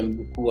poste, j'aime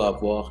beaucoup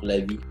avoir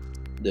l'avis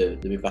de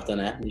mes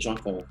partenaires, des gens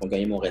qui ont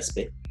gagné mon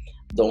respect.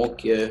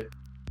 Donc,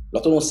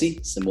 l'orthodontie,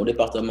 c'est mon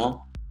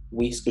département.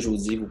 Oui, ce que je vous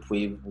dis, vous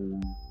pouvez vous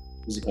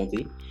y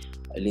compter.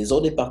 Les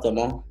autres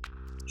départements,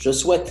 je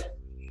souhaite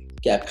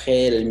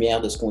qu'après la lumière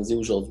de ce qu'on dit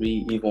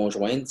aujourd'hui, ils vont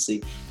joindre.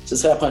 Ce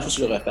serait la première chose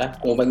que je devrais faire,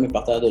 convaincre mes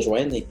partenaires de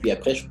joindre, et puis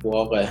après, je vais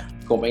pouvoir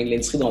convaincre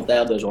l'industrie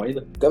dentaire de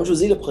joindre. Comme je vous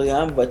dis, le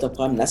programme va être un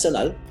programme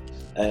national.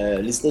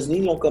 Les États-Unis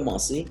l'ont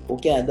commencé. Au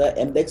Canada,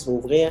 Mdex va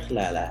ouvrir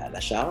la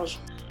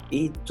charge.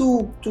 Et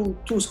tout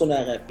ce qu'on a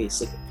appris,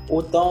 c'est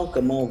autant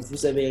comment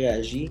vous avez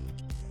réagi,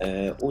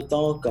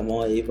 autant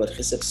comment est votre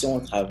réception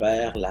à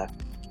travers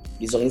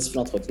les organismes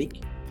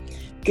philanthropiques,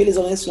 que les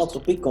organismes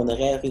philanthropiques qu'on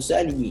aurait réussi à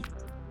aligner.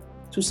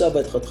 Tout ça va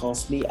être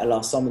transmis à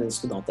l'ensemble de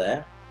l'industrie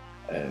dentaire.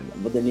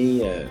 On va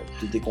donner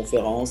des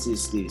conférences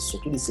et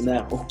surtout des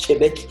séminaires au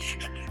Québec.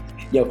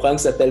 Il y a un programme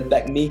qui s'appelle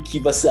BACME qui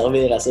va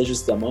servir à ça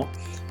justement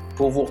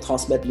pour vous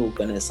transmettre nos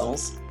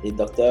connaissances. Et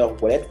Dr.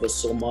 Ouellette va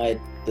sûrement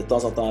être de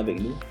temps en temps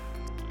avec nous.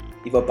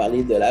 Il va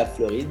parler de la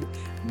Floride,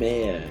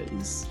 mais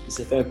il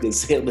s'est fait un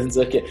plaisir de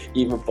dire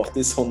qu'il va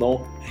porter son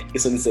nom et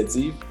son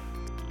initiative.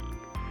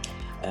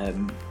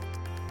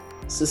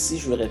 Ceci,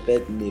 je vous le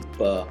répète, n'est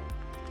pas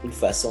une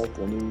façon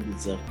pour nous de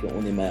dire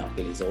qu'on est meilleur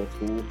que les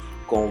autres ou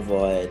qu'on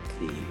va être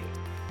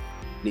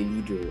les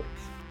leaders.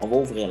 On va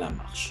ouvrir la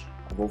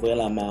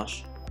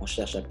marche. On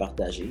cherche à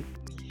partager.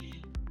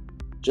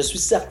 Je suis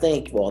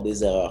certain qu'il va y avoir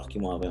des erreurs qui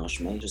vont arriver en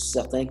chemin. Je suis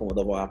certain qu'on va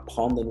devoir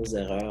apprendre de nos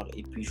erreurs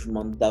et puis je vous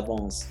demande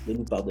d'avance de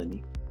nous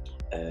pardonner.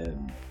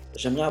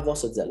 J'aimerais avoir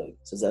ce dialogue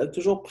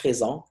toujours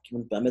présent qui va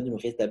nous permettre de nous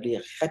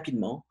rétablir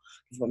rapidement,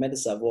 qui va nous permettre de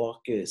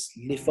savoir que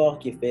l'effort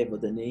qui est fait va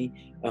donner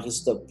un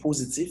résultat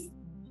positif.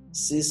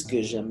 C'est ce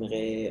que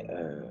j'aimerais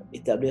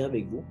établir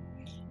avec vous.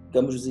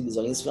 comme je vous dis, les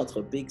organismes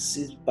philanthropiques,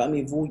 si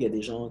parmi vous, il y a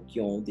des gens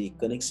qui ont des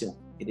connexions,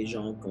 il y a des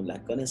gens qui ont de la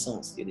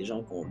connaissance, il y a des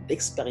gens qui ont de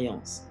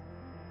l'expérience,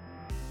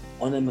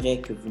 on aimerait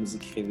que vous nous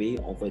écrivez,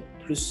 on va être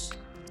plus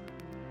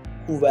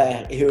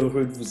ouverts et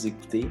heureux de vous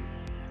écouter.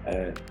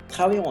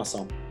 Travaillons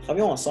ensemble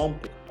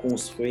pour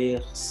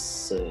construire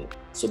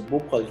ce beau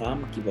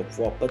programme qui va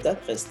pouvoir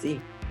peut-être rester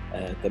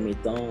comme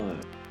étant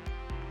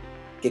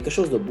quelque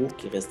chose de beau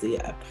qui est resté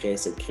après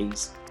cette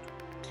crise.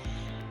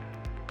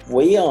 Vous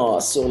voyez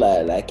sur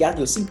la carte, il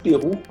y a aussi le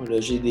Pérou.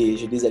 J'ai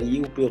des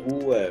alliés au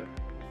Pérou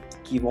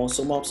qui vont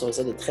sûrement observer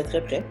ça de très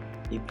très près.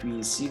 Et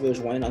puis s'ils veulent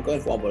joindre, encore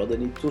une fois, on va leur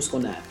donner tout ce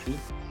qu'on a appris.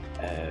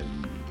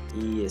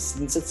 Et c'est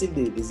l'initiative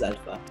des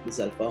alphas.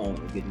 Les alphas,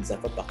 il y a des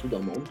alphas partout dans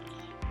le monde.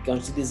 Quand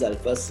je dis des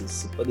alphas,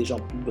 c'est pas des gens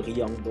plus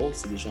brillants que d'autres,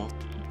 c'est des gens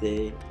qui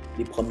étaient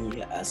les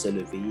premiers à se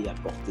lever, à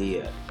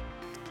porter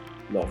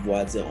leur voix,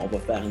 à dire on va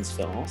faire une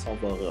différence,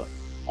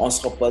 on ne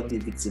sera pas des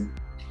victimes.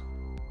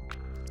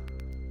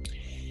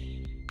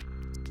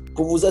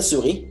 Pour vous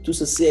assurer, tout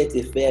ceci a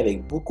été fait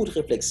avec beaucoup de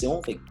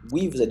réflexion. Fait que,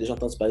 oui, vous avez déjà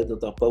entendu parler de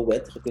Dr.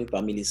 Powett, reconnu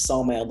parmi les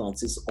 100 meilleurs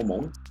dentistes au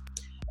monde.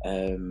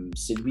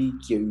 C'est lui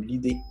qui a eu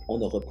l'idée.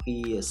 On a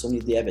repris son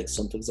idée avec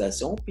son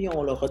autorisation, puis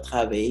on l'a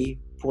retravaillé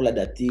pour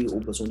l'adapter aux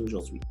besoins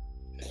d'aujourd'hui.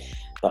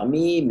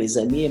 Parmi mes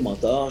amis et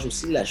mentors, j'ai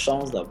aussi la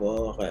chance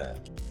d'avoir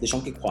des gens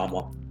qui croient en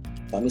moi.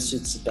 Parmi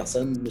ces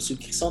personnes, M.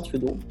 Christian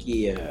Trudeau,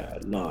 qui est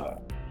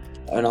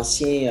un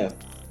ancien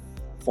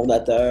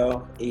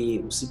fondateur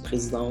et aussi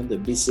président de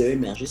BCE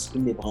Émergis,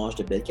 une des branches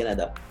de Bell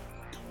Canada.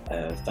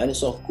 Faire une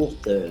histoire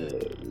courte,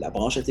 la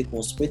branche a été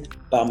construite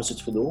par M.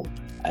 Trudeau.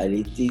 Elle a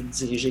été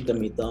dirigée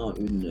comme étant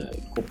une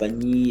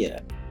compagnie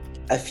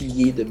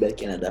affiliée de Bell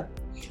Canada.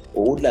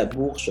 Au haut de la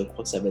bourse, je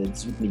crois que ça valait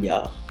 18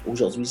 milliards.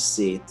 Aujourd'hui,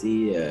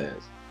 c'était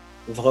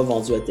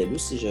revendu à TELUS.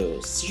 Si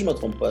je ne me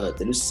trompe pas,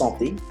 TELUS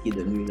Santé, qui est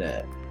devenue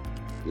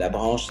la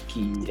branche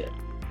qui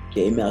a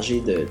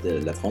émergé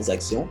de la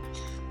transaction,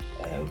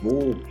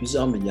 vaut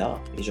plusieurs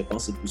milliards et je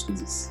pense que c'est plus que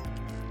 10.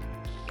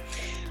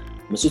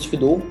 M.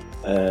 Trudeau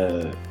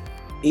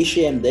est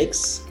chez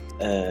Mdex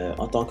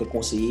en tant que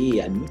conseiller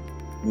et ami,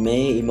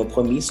 mais il m'a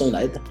promis son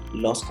aide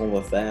lorsqu'on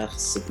va faire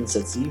cette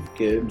initiative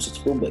que M.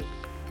 Trudeau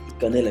il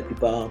connaît la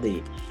plupart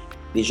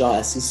des gens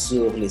assis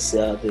sur les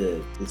CA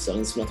des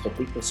organismes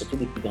philanthropiques, surtout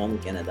des plus grands au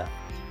Canada.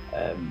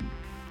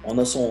 On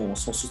a son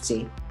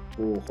soutien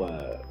pour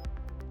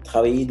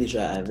travailler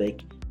déjà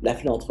avec la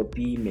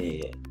philanthropie,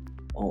 mais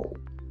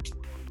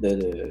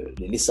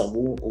les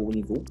cerveaux au haut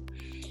niveau.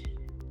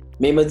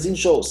 Mais il m'a dit une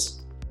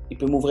chose, il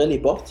peut m'ouvrir les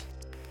portes.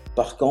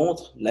 Par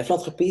contre, la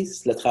philanthropie,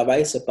 le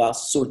travail se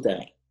passe sur le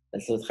terrain.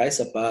 Le travail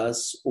se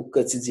passe au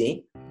quotidien.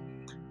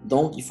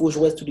 Donc, il faut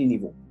jouer à tous les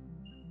niveaux.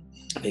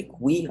 Avec,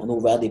 oui, on a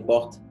ouvert des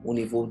portes au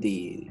niveau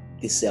des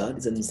CA,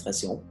 des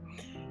administrations.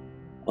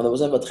 On a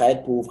besoin de votre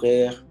aide pour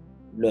ouvrir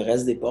le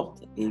reste des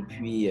portes et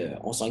puis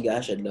on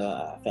s'engage à être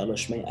là à faire le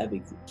chemin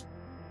avec vous.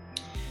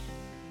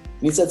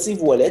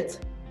 L'initiative Wallet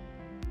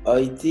a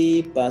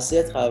été passée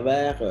à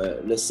travers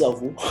le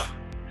cerveau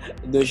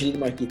d'un génie de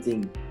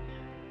marketing.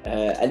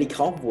 À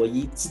l'écran, vous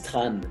voyez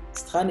Titran.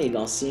 Titran est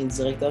l'ancien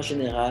directeur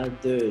général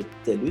de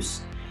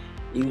TELUS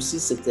et aussi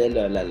c'était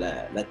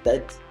la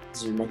tête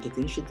du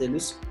marketing chez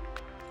TELUS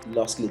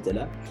lorsqu'il était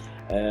là.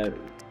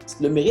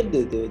 Le mérite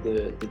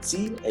de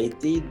T a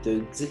été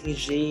de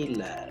diriger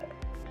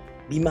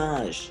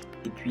l'image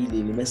et puis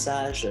les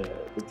messages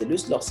de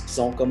TELUS lorsqu'ils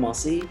ont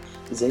commencé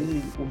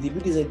au début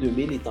des années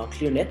 2000 étant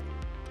Clearnet.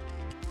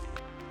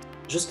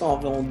 Jusqu'en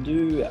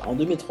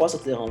 2003, ça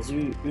s'était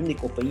rendu une des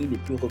compagnies les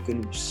plus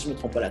reconnues, si je ne me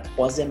trompe pas, la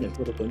troisième la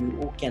plus reconnue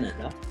au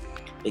Canada.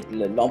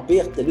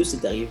 L'empire TELUS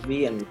est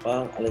arrivé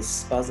à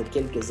l'espace de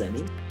quelques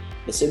années,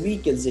 mais celui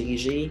qui a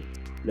dirigé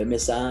le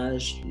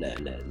message,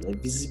 la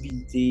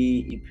visibilité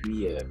et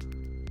puis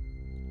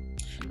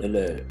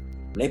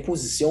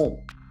l'imposition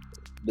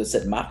de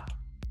cette marque,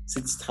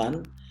 c'est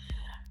Titran.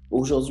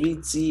 Aujourd'hui,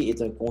 T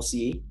est un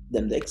conseiller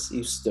d'Mdex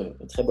et c'est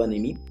un très bon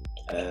ami.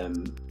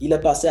 Il a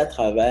passé à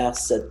travers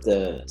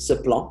ce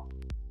plan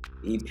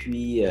et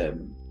puis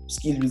ce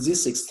qu'il lui dit,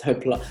 c'est que c'est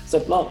un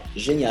plan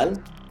génial.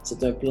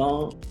 C'est un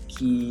plan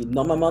qui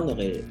normalement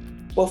n'aurait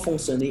pas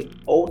fonctionné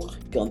autre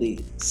qu'en des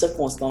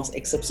circonstances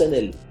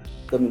exceptionnelles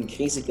comme une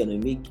crise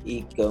économique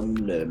et comme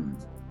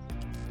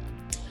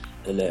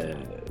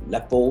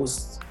la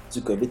pause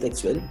du COVID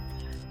actuel.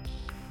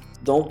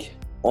 Donc,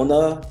 on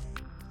a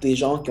des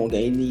gens qui ont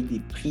gagné des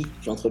prix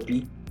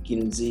philanthropie qui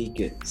nous disent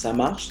que ça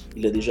marche,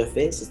 il l'a déjà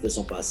fait, c'était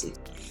son passé.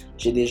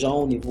 J'ai des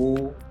gens au niveau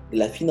de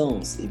la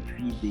finance et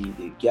puis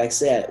qui ont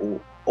accès aux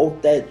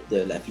hautes têtes de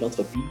la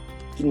philanthropie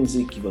qui nous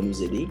disent qu'il va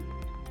nous aider.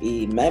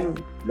 Et même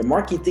le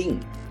marketing,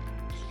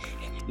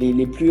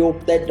 les plus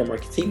hautes têtes de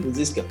marketing nous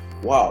disent que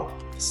 « Wow,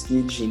 c'est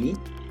une génie ».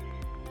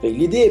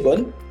 L'idée est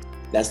bonne,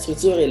 la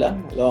structure est là.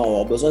 Là,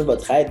 on a besoin de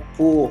votre aide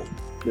pour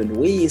le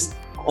nourrir.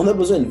 On a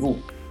besoin de vous.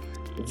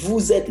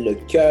 Vous êtes le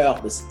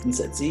cœur de cette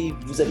initiative.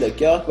 Vous êtes le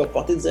cœur qui va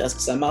porter de dire est-ce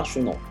que ça marche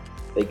ou non.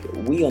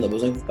 Oui, on a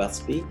besoin que vous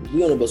participez.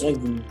 Oui, on a besoin que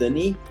vous nous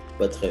donniez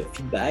votre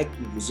feedback,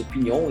 vos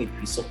opinions et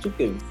puis surtout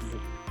que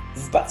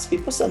vous participez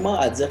pas seulement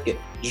à dire que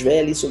je vais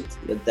aller sur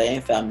le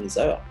terrain faire mes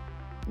heures,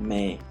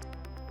 mais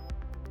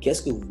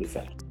qu'est-ce que vous voulez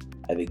faire?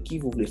 Avec qui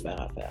vous voulez faire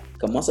affaire?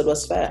 Comment ça doit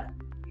se faire?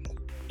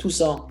 Tout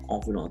ça, on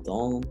veut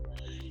l'entendre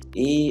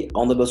et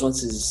on a besoin de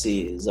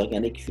ces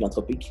organiques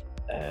philanthropiques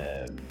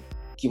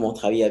qui vont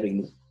travailler avec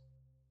nous.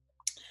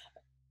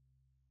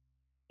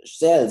 Je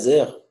tiens à le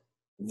dire,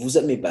 vous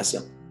êtes mes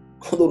patients.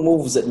 En d'autres mots,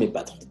 vous êtes mes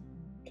patrons.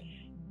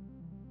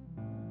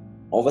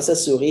 On va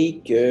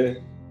s'assurer que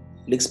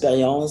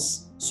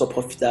l'expérience soit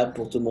profitable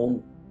pour tout le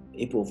monde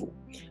et pour vous.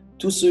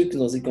 Tous ceux qui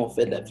nous disent qu'on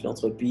fait de la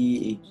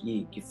philanthropie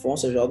et qui font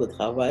ce genre de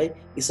travail,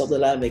 ils sortent de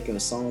là avec un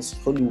sens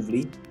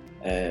renouvelé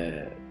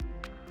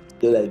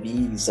de la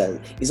vie.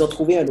 Ils ont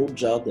trouvé un autre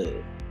genre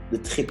de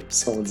trip,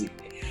 si on dit.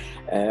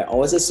 On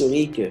va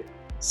s'assurer que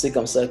c'est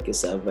comme ça que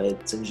ça va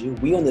être dirigé.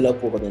 Oui, on est là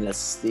pour redonner la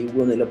société.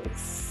 Oui, on est là pour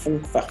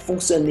faire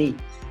fonctionner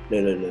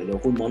le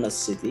roulement de la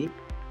société.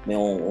 Mais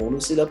on est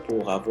aussi là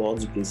pour avoir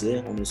du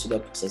plaisir. On est aussi là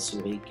pour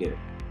s'assurer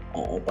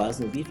qu'on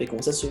passe nos vies. Fait qu'on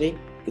va s'assurer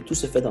que tout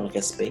se fait dans le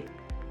respect.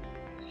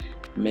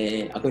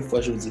 Mais encore une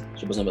fois, je vous dis,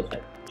 j'ai besoin de votre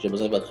aide. J'ai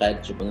besoin de votre aide,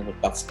 j'ai besoin de votre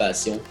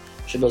participation.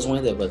 J'ai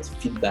besoin de votre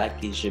feedback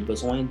et j'ai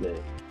besoin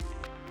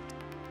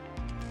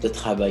de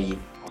travailler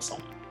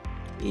ensemble.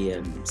 Et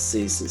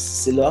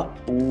c'est là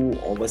où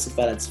on va essayer de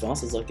faire la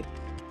différence, c'est-à-dire que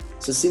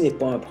ceci n'est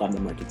pas un programme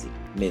de marketing,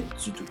 mais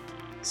du tout.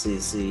 C'est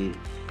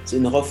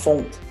une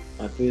refonte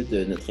un peu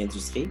de notre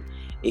industrie.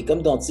 Et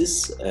comme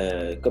dentiste,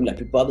 comme la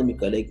plupart de mes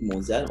collègues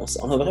mondiaux,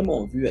 on a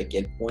vraiment vu à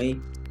quel point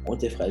on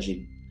était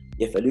fragile.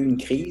 Il a fallu une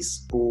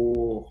crise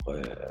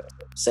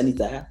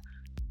sanitaire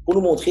pour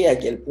nous montrer à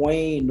quel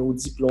point nos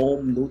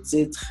diplômes, nos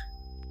titres,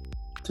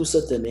 tout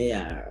ça tenait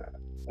à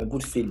un bout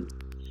de fil.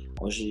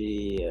 On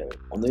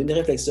a eu une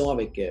réflexion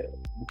avec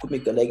beaucoup de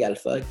mes collègues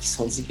alpha qui se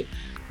sont dit que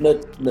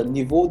notre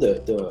niveau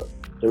de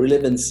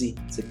relevancy,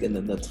 c'est que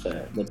notre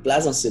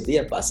place dans la société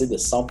a passé de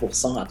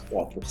 100% à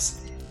 3%.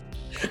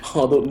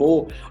 En d'autres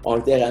mots, on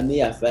était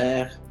ramené à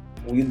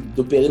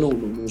d'opérer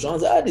nos gens,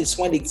 des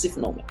soins électifs,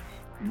 non, mais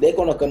dès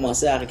qu'on a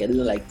commencé à regarder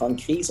dans la grande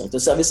crise, on était un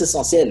service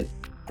essentiel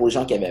pour les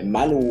gens qui avaient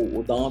mal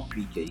aux dents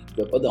puis qui ne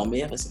pouvaient pas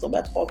dormir, et c'est tombé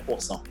à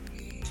 3%.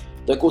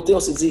 D'un côté, on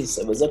s'est dit,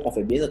 ça veut dire qu'on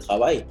fait bien notre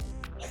travail.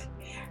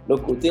 De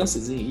l'autre côté, on s'est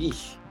dit, oui, il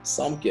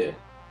semble qu'il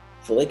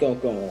faudrait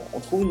qu'on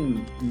trouve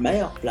une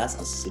meilleure place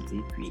en société.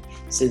 Puis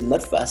c'est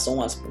notre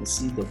façon à ce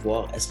point-ci de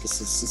voir est-ce que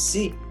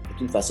ceci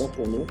est une façon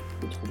pour nous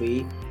de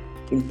trouver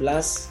une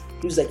place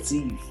plus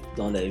active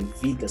dans la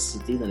vie de la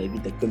société, dans la vie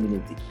de la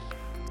communauté.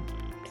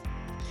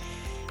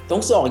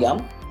 Donc, si on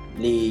regarde,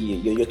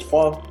 il y a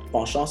 3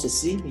 penchants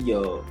ici. Il y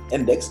a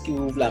Mdex qui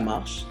ouvre la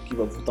marche, qui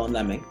va vous tendre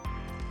la main.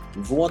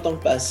 Vous, en tant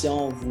que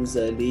patient, vous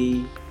allez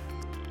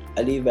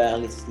aller vers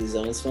les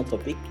organisations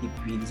philanthropiques et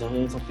puis les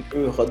organisations philanthropiques,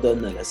 eux,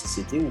 redonnent à la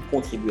société ou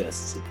contribuent à la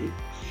société.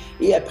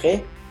 Et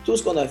après, tout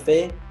ce qu'on a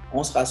fait,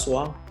 on se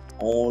rassoit,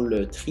 on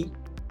le trie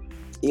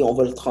et on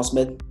va le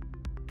transmettre,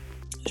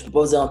 je ne peux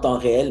pas vous dire en temps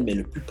réel, mais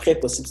le plus près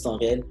possible du temps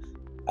réel,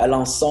 à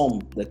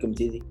l'ensemble de la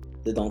communauté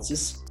de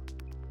dentistes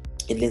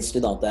et de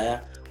l'industrie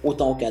dentaire,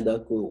 autant au Canada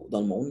que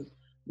dans le monde.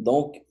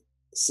 Donc,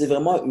 c'est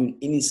vraiment une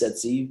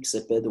initiative qui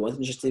s'appelle une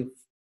initiative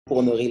pour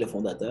honorer le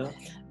fondateur,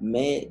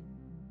 mais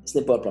ce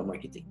n'est pas un plan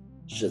marketing.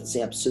 Je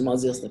tiens absolument à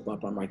dire que ce n'est pas un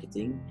plan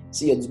marketing.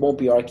 S'il y a du bon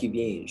PR qui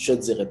vient, je ne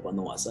dirais pas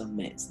non à ça,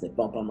 mais ce n'est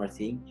pas un plan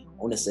marketing.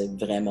 On essaie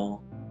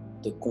vraiment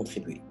de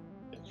contribuer.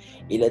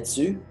 Et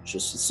là-dessus, je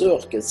suis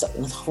sûr que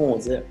certains d'entre vous vont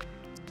dire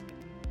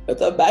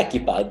Dr. Back,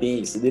 il parle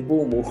bien, c'est des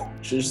beaux mots.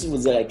 Je vais juste vous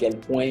dire à quel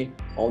point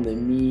on a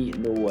mis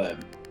nos...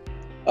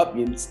 Hop,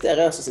 il y a une petite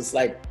erreur sur ce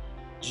slide.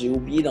 J'ai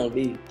oublié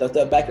d'enlever.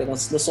 Dr. Back, les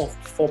dentistes ne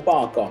font pas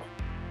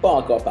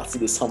encore partie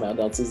des 100 meilleurs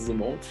dentistes du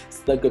monde.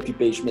 C'est un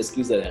copy-paste, je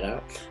m'excuse de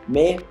l'erreur.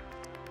 Mais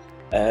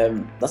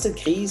dans cette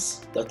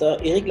crise,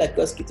 Dr. Éric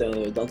Lacoste, qui est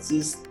un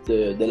dentiste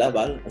de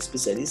Laval, un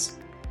spécialiste,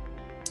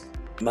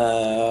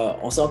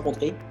 on s'est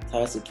rencontrés à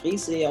travers cette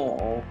crise et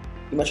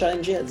il m'a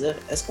challengé à dire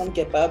est-ce qu'on est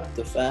capable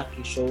de faire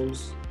quelque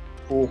chose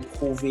pour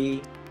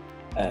prouver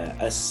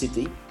à la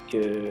société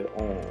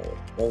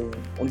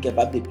qu'on est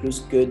capable d'être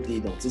plus que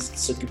des dentistes qui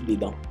s'occupent des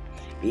dents.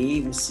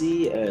 Et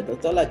aussi,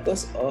 Dr.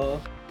 Lacoste a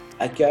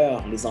à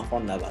cœur les enfants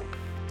de Laval.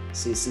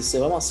 C'est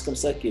vraiment comme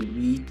ça que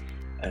lui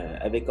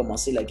avait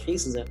commencé la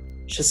crise. C'est-à-dire,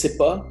 je ne sais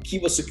pas qui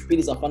va s'occuper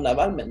des enfants de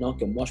Laval maintenant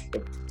que moi, je peux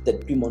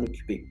peut-être plus m'en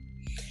occuper.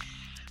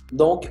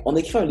 Donc, on a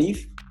écrit un livre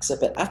qui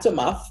s'appelle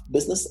Aftermath,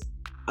 Business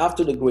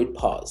After the Great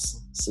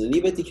Pause. Ce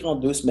livre est écrit en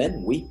 2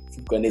 semaines. Oui,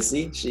 vous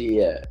connaissez,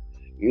 j'ai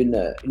une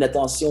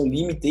attention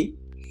limitée.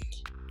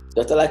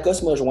 Dr.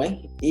 Lacoste m'a joint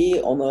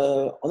et on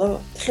a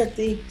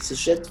traité ce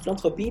sujet de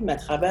philanthropie, mais à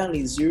travers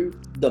les yeux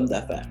d'hommes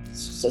d'affaires.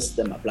 Ça,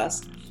 c'était ma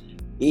place.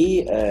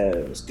 Et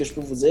ce que je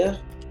peux vous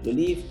dire, le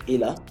livre est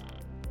là.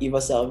 Il va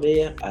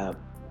servir à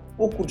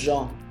beaucoup de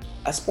gens,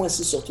 à ce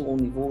point-ci, surtout au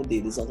niveau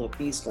des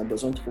entreprises qui ont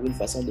besoin de trouver une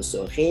façon de se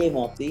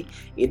réinventer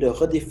et de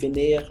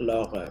redéfinir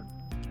leur,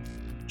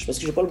 je pense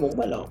que je n'ai pas le mot,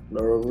 mais leur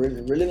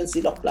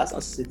relevancy, leur place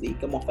en société.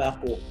 Comment faire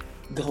pour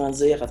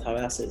grandir à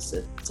travers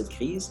cette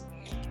crise,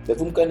 ben,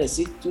 vous me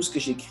connaissez, tout ce que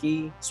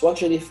j'écris, soit que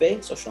je l'ai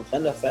fait, soit que je suis en train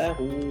de le faire,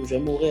 ou je vais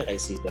mourir à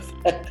essayer de le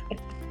faire.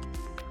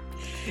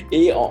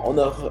 Et on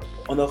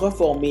a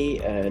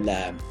reformé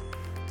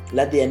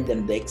l'ADN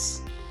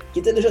d'Mdex, qui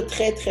était déjà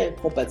très, très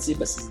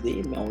compatible à ces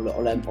idées, mais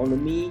on a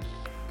mis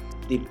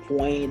des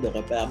points de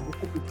repère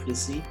beaucoup plus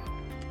précis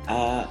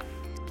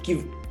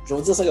je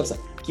vais dire ça comme ça,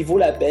 qui vaut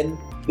la peine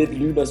d'être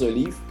lu dans un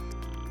livre.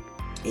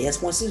 Et à ce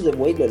point-ci, vous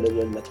voyez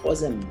la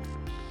troisième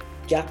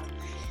carte,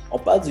 on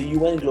parle du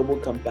UN Global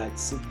Compact.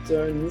 C'est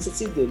une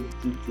initiative de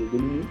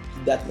l'ONU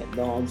qui date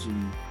maintenant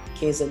d'une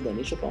quinzaine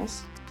d'années, je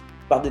pense.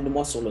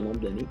 Pardonnez-moi sur le nombre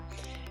d'années.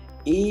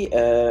 Et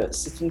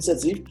c'est une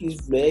initiative qui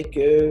voulait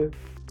que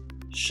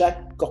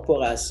chaque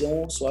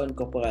corporation soit une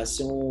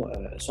corporation,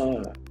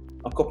 soit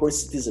un corporate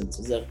citizen,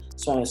 c'est-à-dire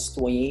soit un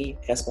citoyen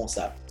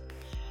responsable.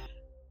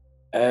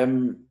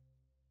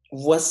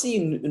 Voici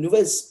une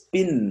nouvelle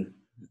spin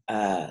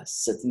à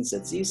cette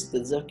initiative,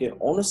 c'est-à-dire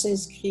qu'on a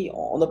s'inscrit,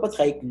 on n'a pas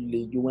travaillé avec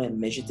le UN,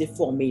 mais j'ai été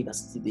formé dans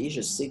cette idée,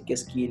 je sais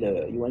qu'est-ce qui est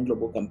le UN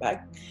Global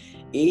Compact.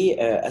 Et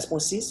à ce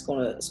point-ci, ce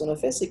qu'on a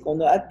fait, c'est qu'on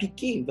a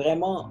appliqué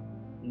vraiment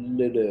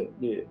le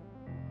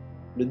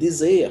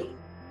désir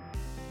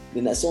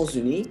des Nations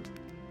Unies,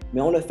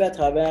 mais on le fait à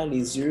travers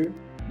les yeux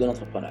de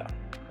l'entrepreneur,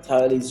 à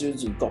travers les yeux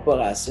d'une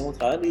corporation, à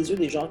travers les yeux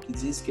des gens qui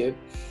disent que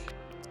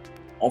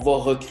on va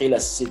recréer la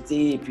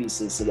société, et puis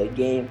c'est le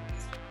game.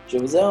 Je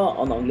vais vous dire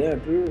en anglais un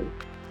peu,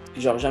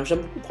 puis genre, j'aime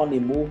beaucoup prendre les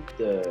mots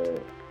de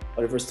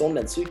Oliver Stone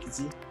là-dessus qui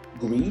dit «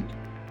 Greed,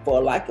 for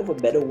a lack of a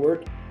better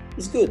word,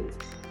 is good ».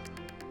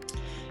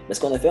 Mais ce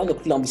qu'on a fait, on a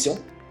pris l'ambition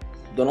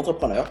d'un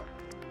entrepreneur,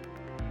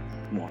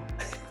 moi,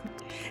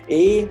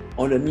 et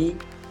on l'a mis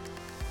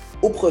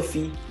au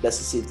profit de la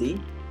société.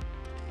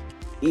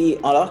 Et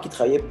alors qu'il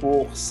travaillait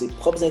pour ses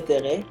propres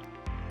intérêts,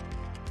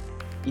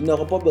 il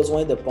n'aura pas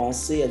besoin de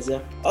penser à dire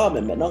 « Ah,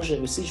 mais maintenant que j'ai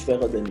réussi, je vais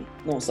redonner ».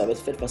 Non, ça va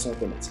être fait de façon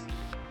automatique.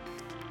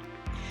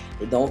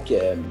 Et donc,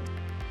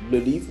 le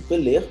livre, vous pouvez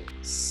le lire,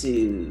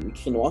 c'est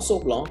écrit noir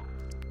sur blanc,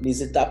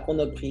 les étapes qu'on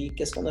a prises,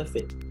 qu'est-ce qu'on a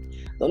fait.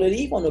 Dans le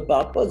livre, on ne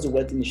parle pas du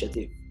Wealth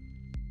Initiative,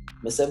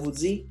 mais ça vous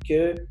dit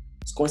que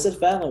ce qu'on essaie de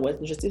faire dans le Wealth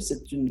Initiative,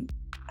 c'est une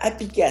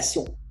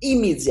application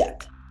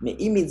immédiate, mais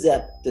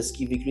immédiate de ce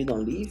qui est véhiculé dans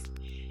le livre,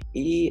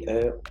 et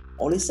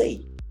on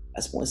l'essaye. À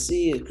ce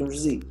point-ci, comme je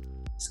vous dis,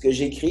 ce que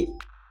j'ai écrit,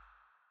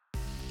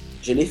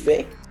 je l'ai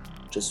fait,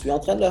 je suis en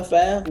train de le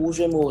faire ou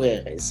je vais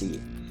mourir à essayer.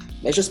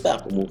 Mais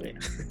j'espère pour mourir,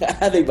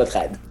 avec votre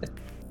aide.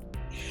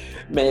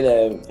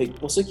 Mais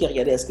pour ceux qui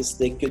regardaient, est-ce que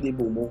c'était que des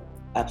beaux mots?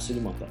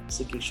 Absolument pas.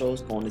 C'est quelque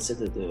chose qu'on essaie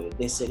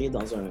d'insérer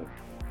dans quelque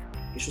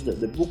chose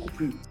de beaucoup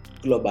plus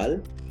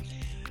global.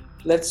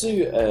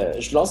 Là-dessus,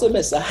 je lance un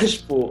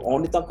message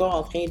on est encore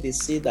en train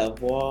d'essayer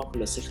d'avoir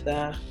le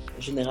secrétaire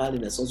général des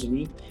Nations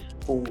Unies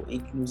pour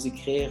nous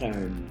écrire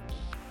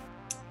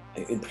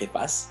une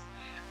préface.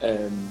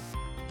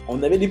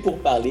 On avait des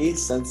pourparlers,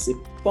 ça ne s'est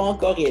pas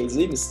encore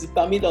réalisé, mais si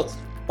parmi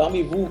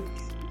vous,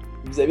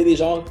 vous avez des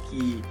gens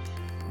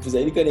vous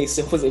avez des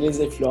connexions, vous avez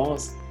des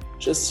influences,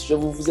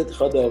 vous êtes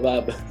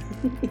redevables.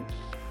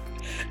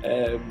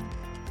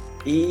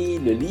 Et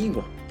le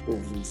livre, pour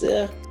vous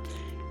dire,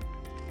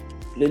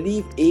 le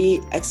livre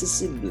est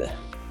accessible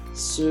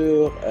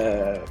sur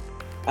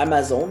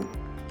Amazon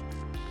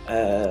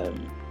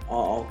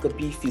en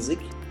copie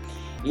physique.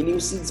 Il est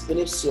aussi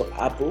disponible sur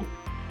Apple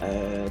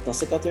dans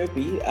 51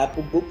 pays.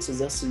 Apple Book,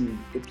 c'est-à-dire c'est une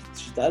copie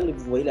digitale.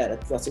 Vous voyez la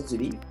couverture du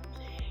livre.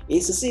 Et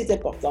ceci est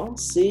important,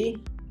 c'est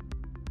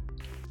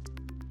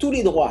tous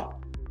les droits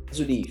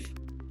du livre,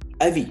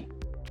 à vie,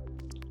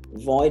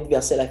 vont être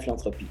versés à la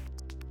philanthropie.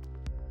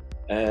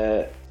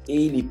 Et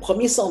les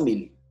premiers 100 000,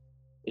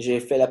 j'ai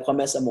fait la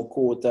promesse à mon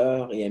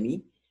co-auteur et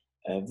ami,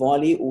 vont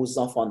aller aux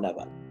enfants de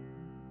Laval.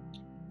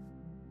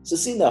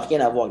 Ceci n'a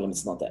rien à voir avec la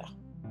médecine dentaire.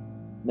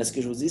 Mais ce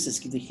que je vous dis, c'est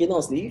ce qui est écrit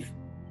dans ce livre,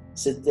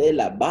 c'était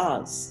la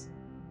base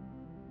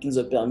qui nous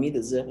a permis de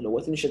dire le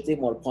Wealth Initiative,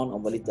 on va le prendre, on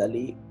va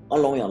l'étaler en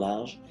long et en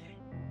large.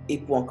 Et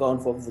pour encore une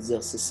fois vous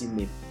dire, ceci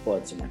n'est pas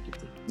du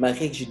marketing.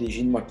 Malgré que j'ai des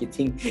génies de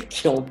marketing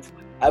qui ont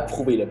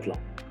approuvé le plan.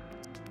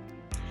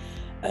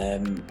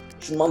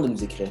 Je vous demande de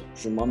nous écrire,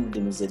 je vous demande de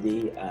nous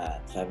aider à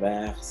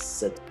travers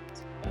cette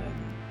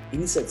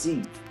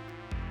initiative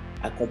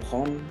à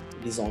comprendre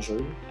les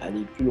enjeux, à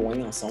aller plus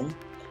loin ensemble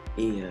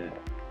et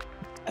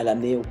à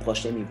l'amener au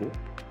prochain niveau.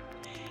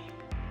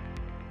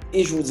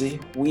 Et je vous dis,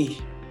 oui,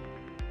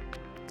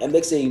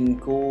 Mdex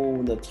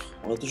CO,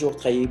 on a toujours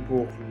travaillé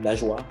pour la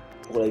joie,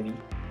 pour la vie.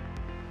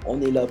 On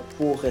est là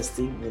pour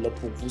rester, on est là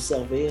pour vous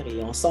servir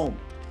et ensemble,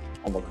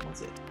 on va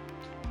grandir.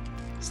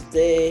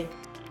 C'était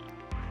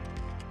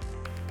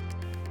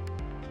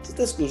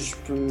ce que je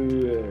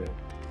peux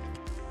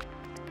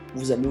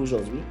vous amener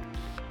aujourd'hui.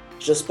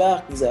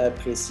 J'espère que vous avez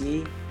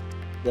apprécié.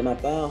 De ma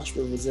part, je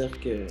peux vous dire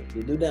que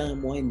les 2 derniers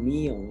mois et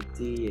demi ont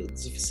été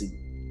difficiles.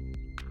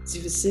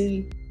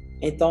 Difficiles,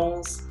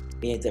 intenses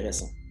et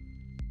intéressants.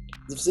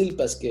 Difficiles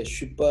parce que je ne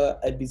suis pas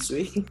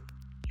habitué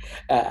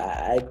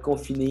à être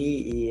confiné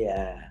et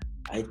à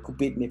être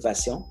coupé de mes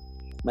patients.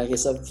 Malgré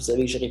ça, vous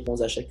savez que j'ai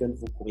répondu à chacun de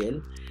vos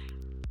courriels.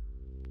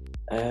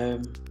 Euh,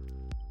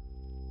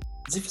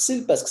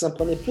 Difficile parce que ça me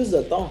prenait plus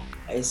de temps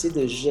à essayer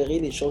de gérer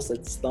les choses à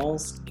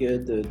distance que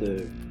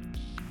de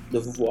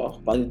vous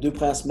voir. Pendant les 2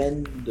 premières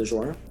semaines de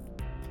juin,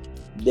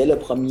 dès le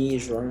 1er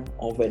juin,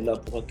 on va être là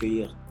pour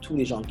accueillir tous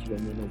les gens qui veulent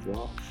venir nous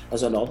voir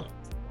dans un ordre.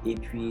 Et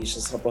puis, ce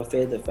ne sera pas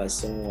fait de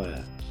façon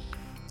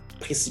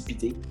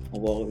précipitée. On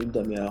va avoir une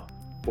demi-heure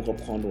pour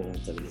reprendre où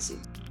on t'avait laissé.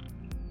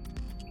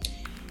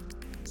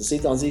 Ceci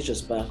étant dit,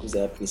 j'espère que vous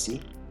avez apprécié.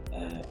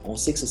 On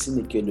sait que ceci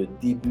n'est que le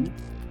début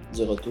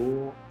du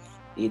retour.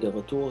 Et le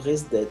retour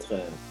risque d'être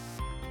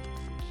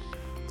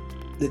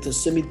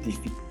semé de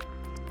défis.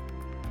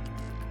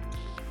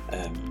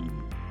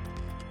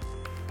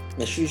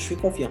 Mais je suis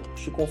confiant.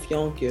 Je suis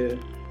confiant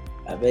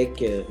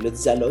qu'avec le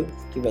dialogue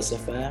qui va se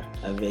faire,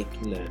 avec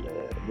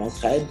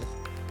l'entraide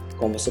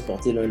qu'on va se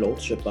porter l'un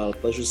l'autre, je ne parle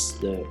pas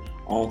juste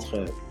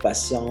entre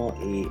patient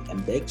et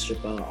Mdex, je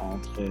parle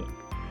entre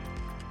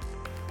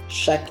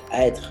chaque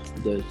être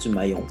du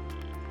maillon,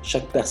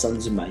 chaque personne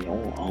du maillon,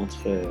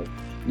 entre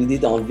l'idée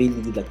d'enlever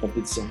l'idée de la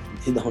compétition,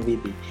 l'idée d'enlever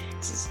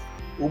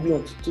oublions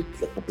toute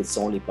la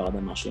compétition, les parts de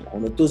marché.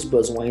 On a tous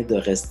besoin de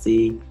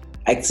rester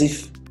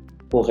actifs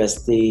pour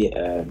rester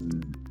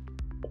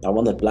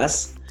avoir notre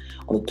place.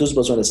 On a tous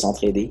besoin de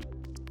s'entraider.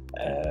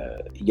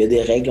 Il y a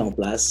des règles en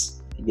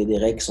place, il y a des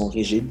règles qui sont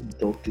rigides,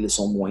 d'autres qui le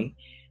sont moins.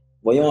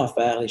 Voyons à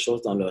faire les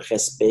choses dans le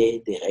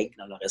respect des règles,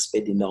 dans le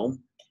respect des normes,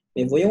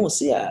 mais voyons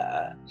aussi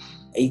à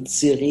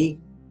étirer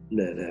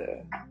les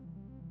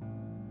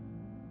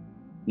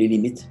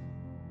limites.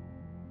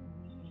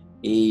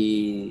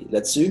 Et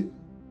là-dessus,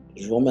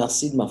 je vous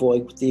remercie de m'avoir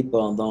écouté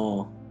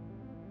pendant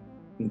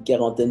une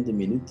 40aine de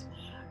minutes.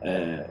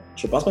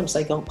 Je pense même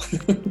 50.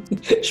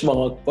 Je m'en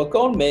rends pas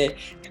compte, mais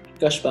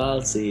quand je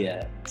parle,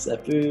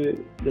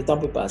 le temps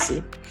peut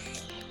passer.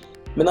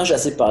 Maintenant, j'ai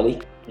assez parlé.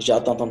 J'ai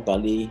hâte d'entendre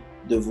parler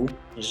de vous.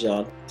 J'ai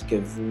hâte que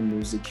vous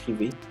nous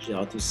écrivez. J'ai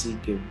hâte aussi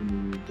que vous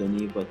nous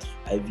donniez votre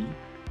avis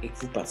et que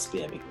vous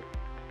participez avec nous.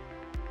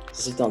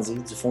 Ceci étant dit,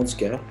 du fond du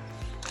cœur,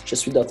 je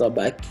suis Dr.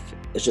 Bach.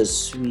 Je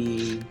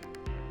suis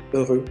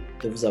heureux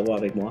de vous avoir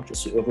avec moi. Je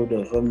suis heureux de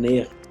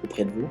revenir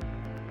auprès de vous.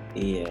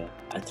 Et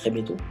à très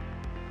bientôt.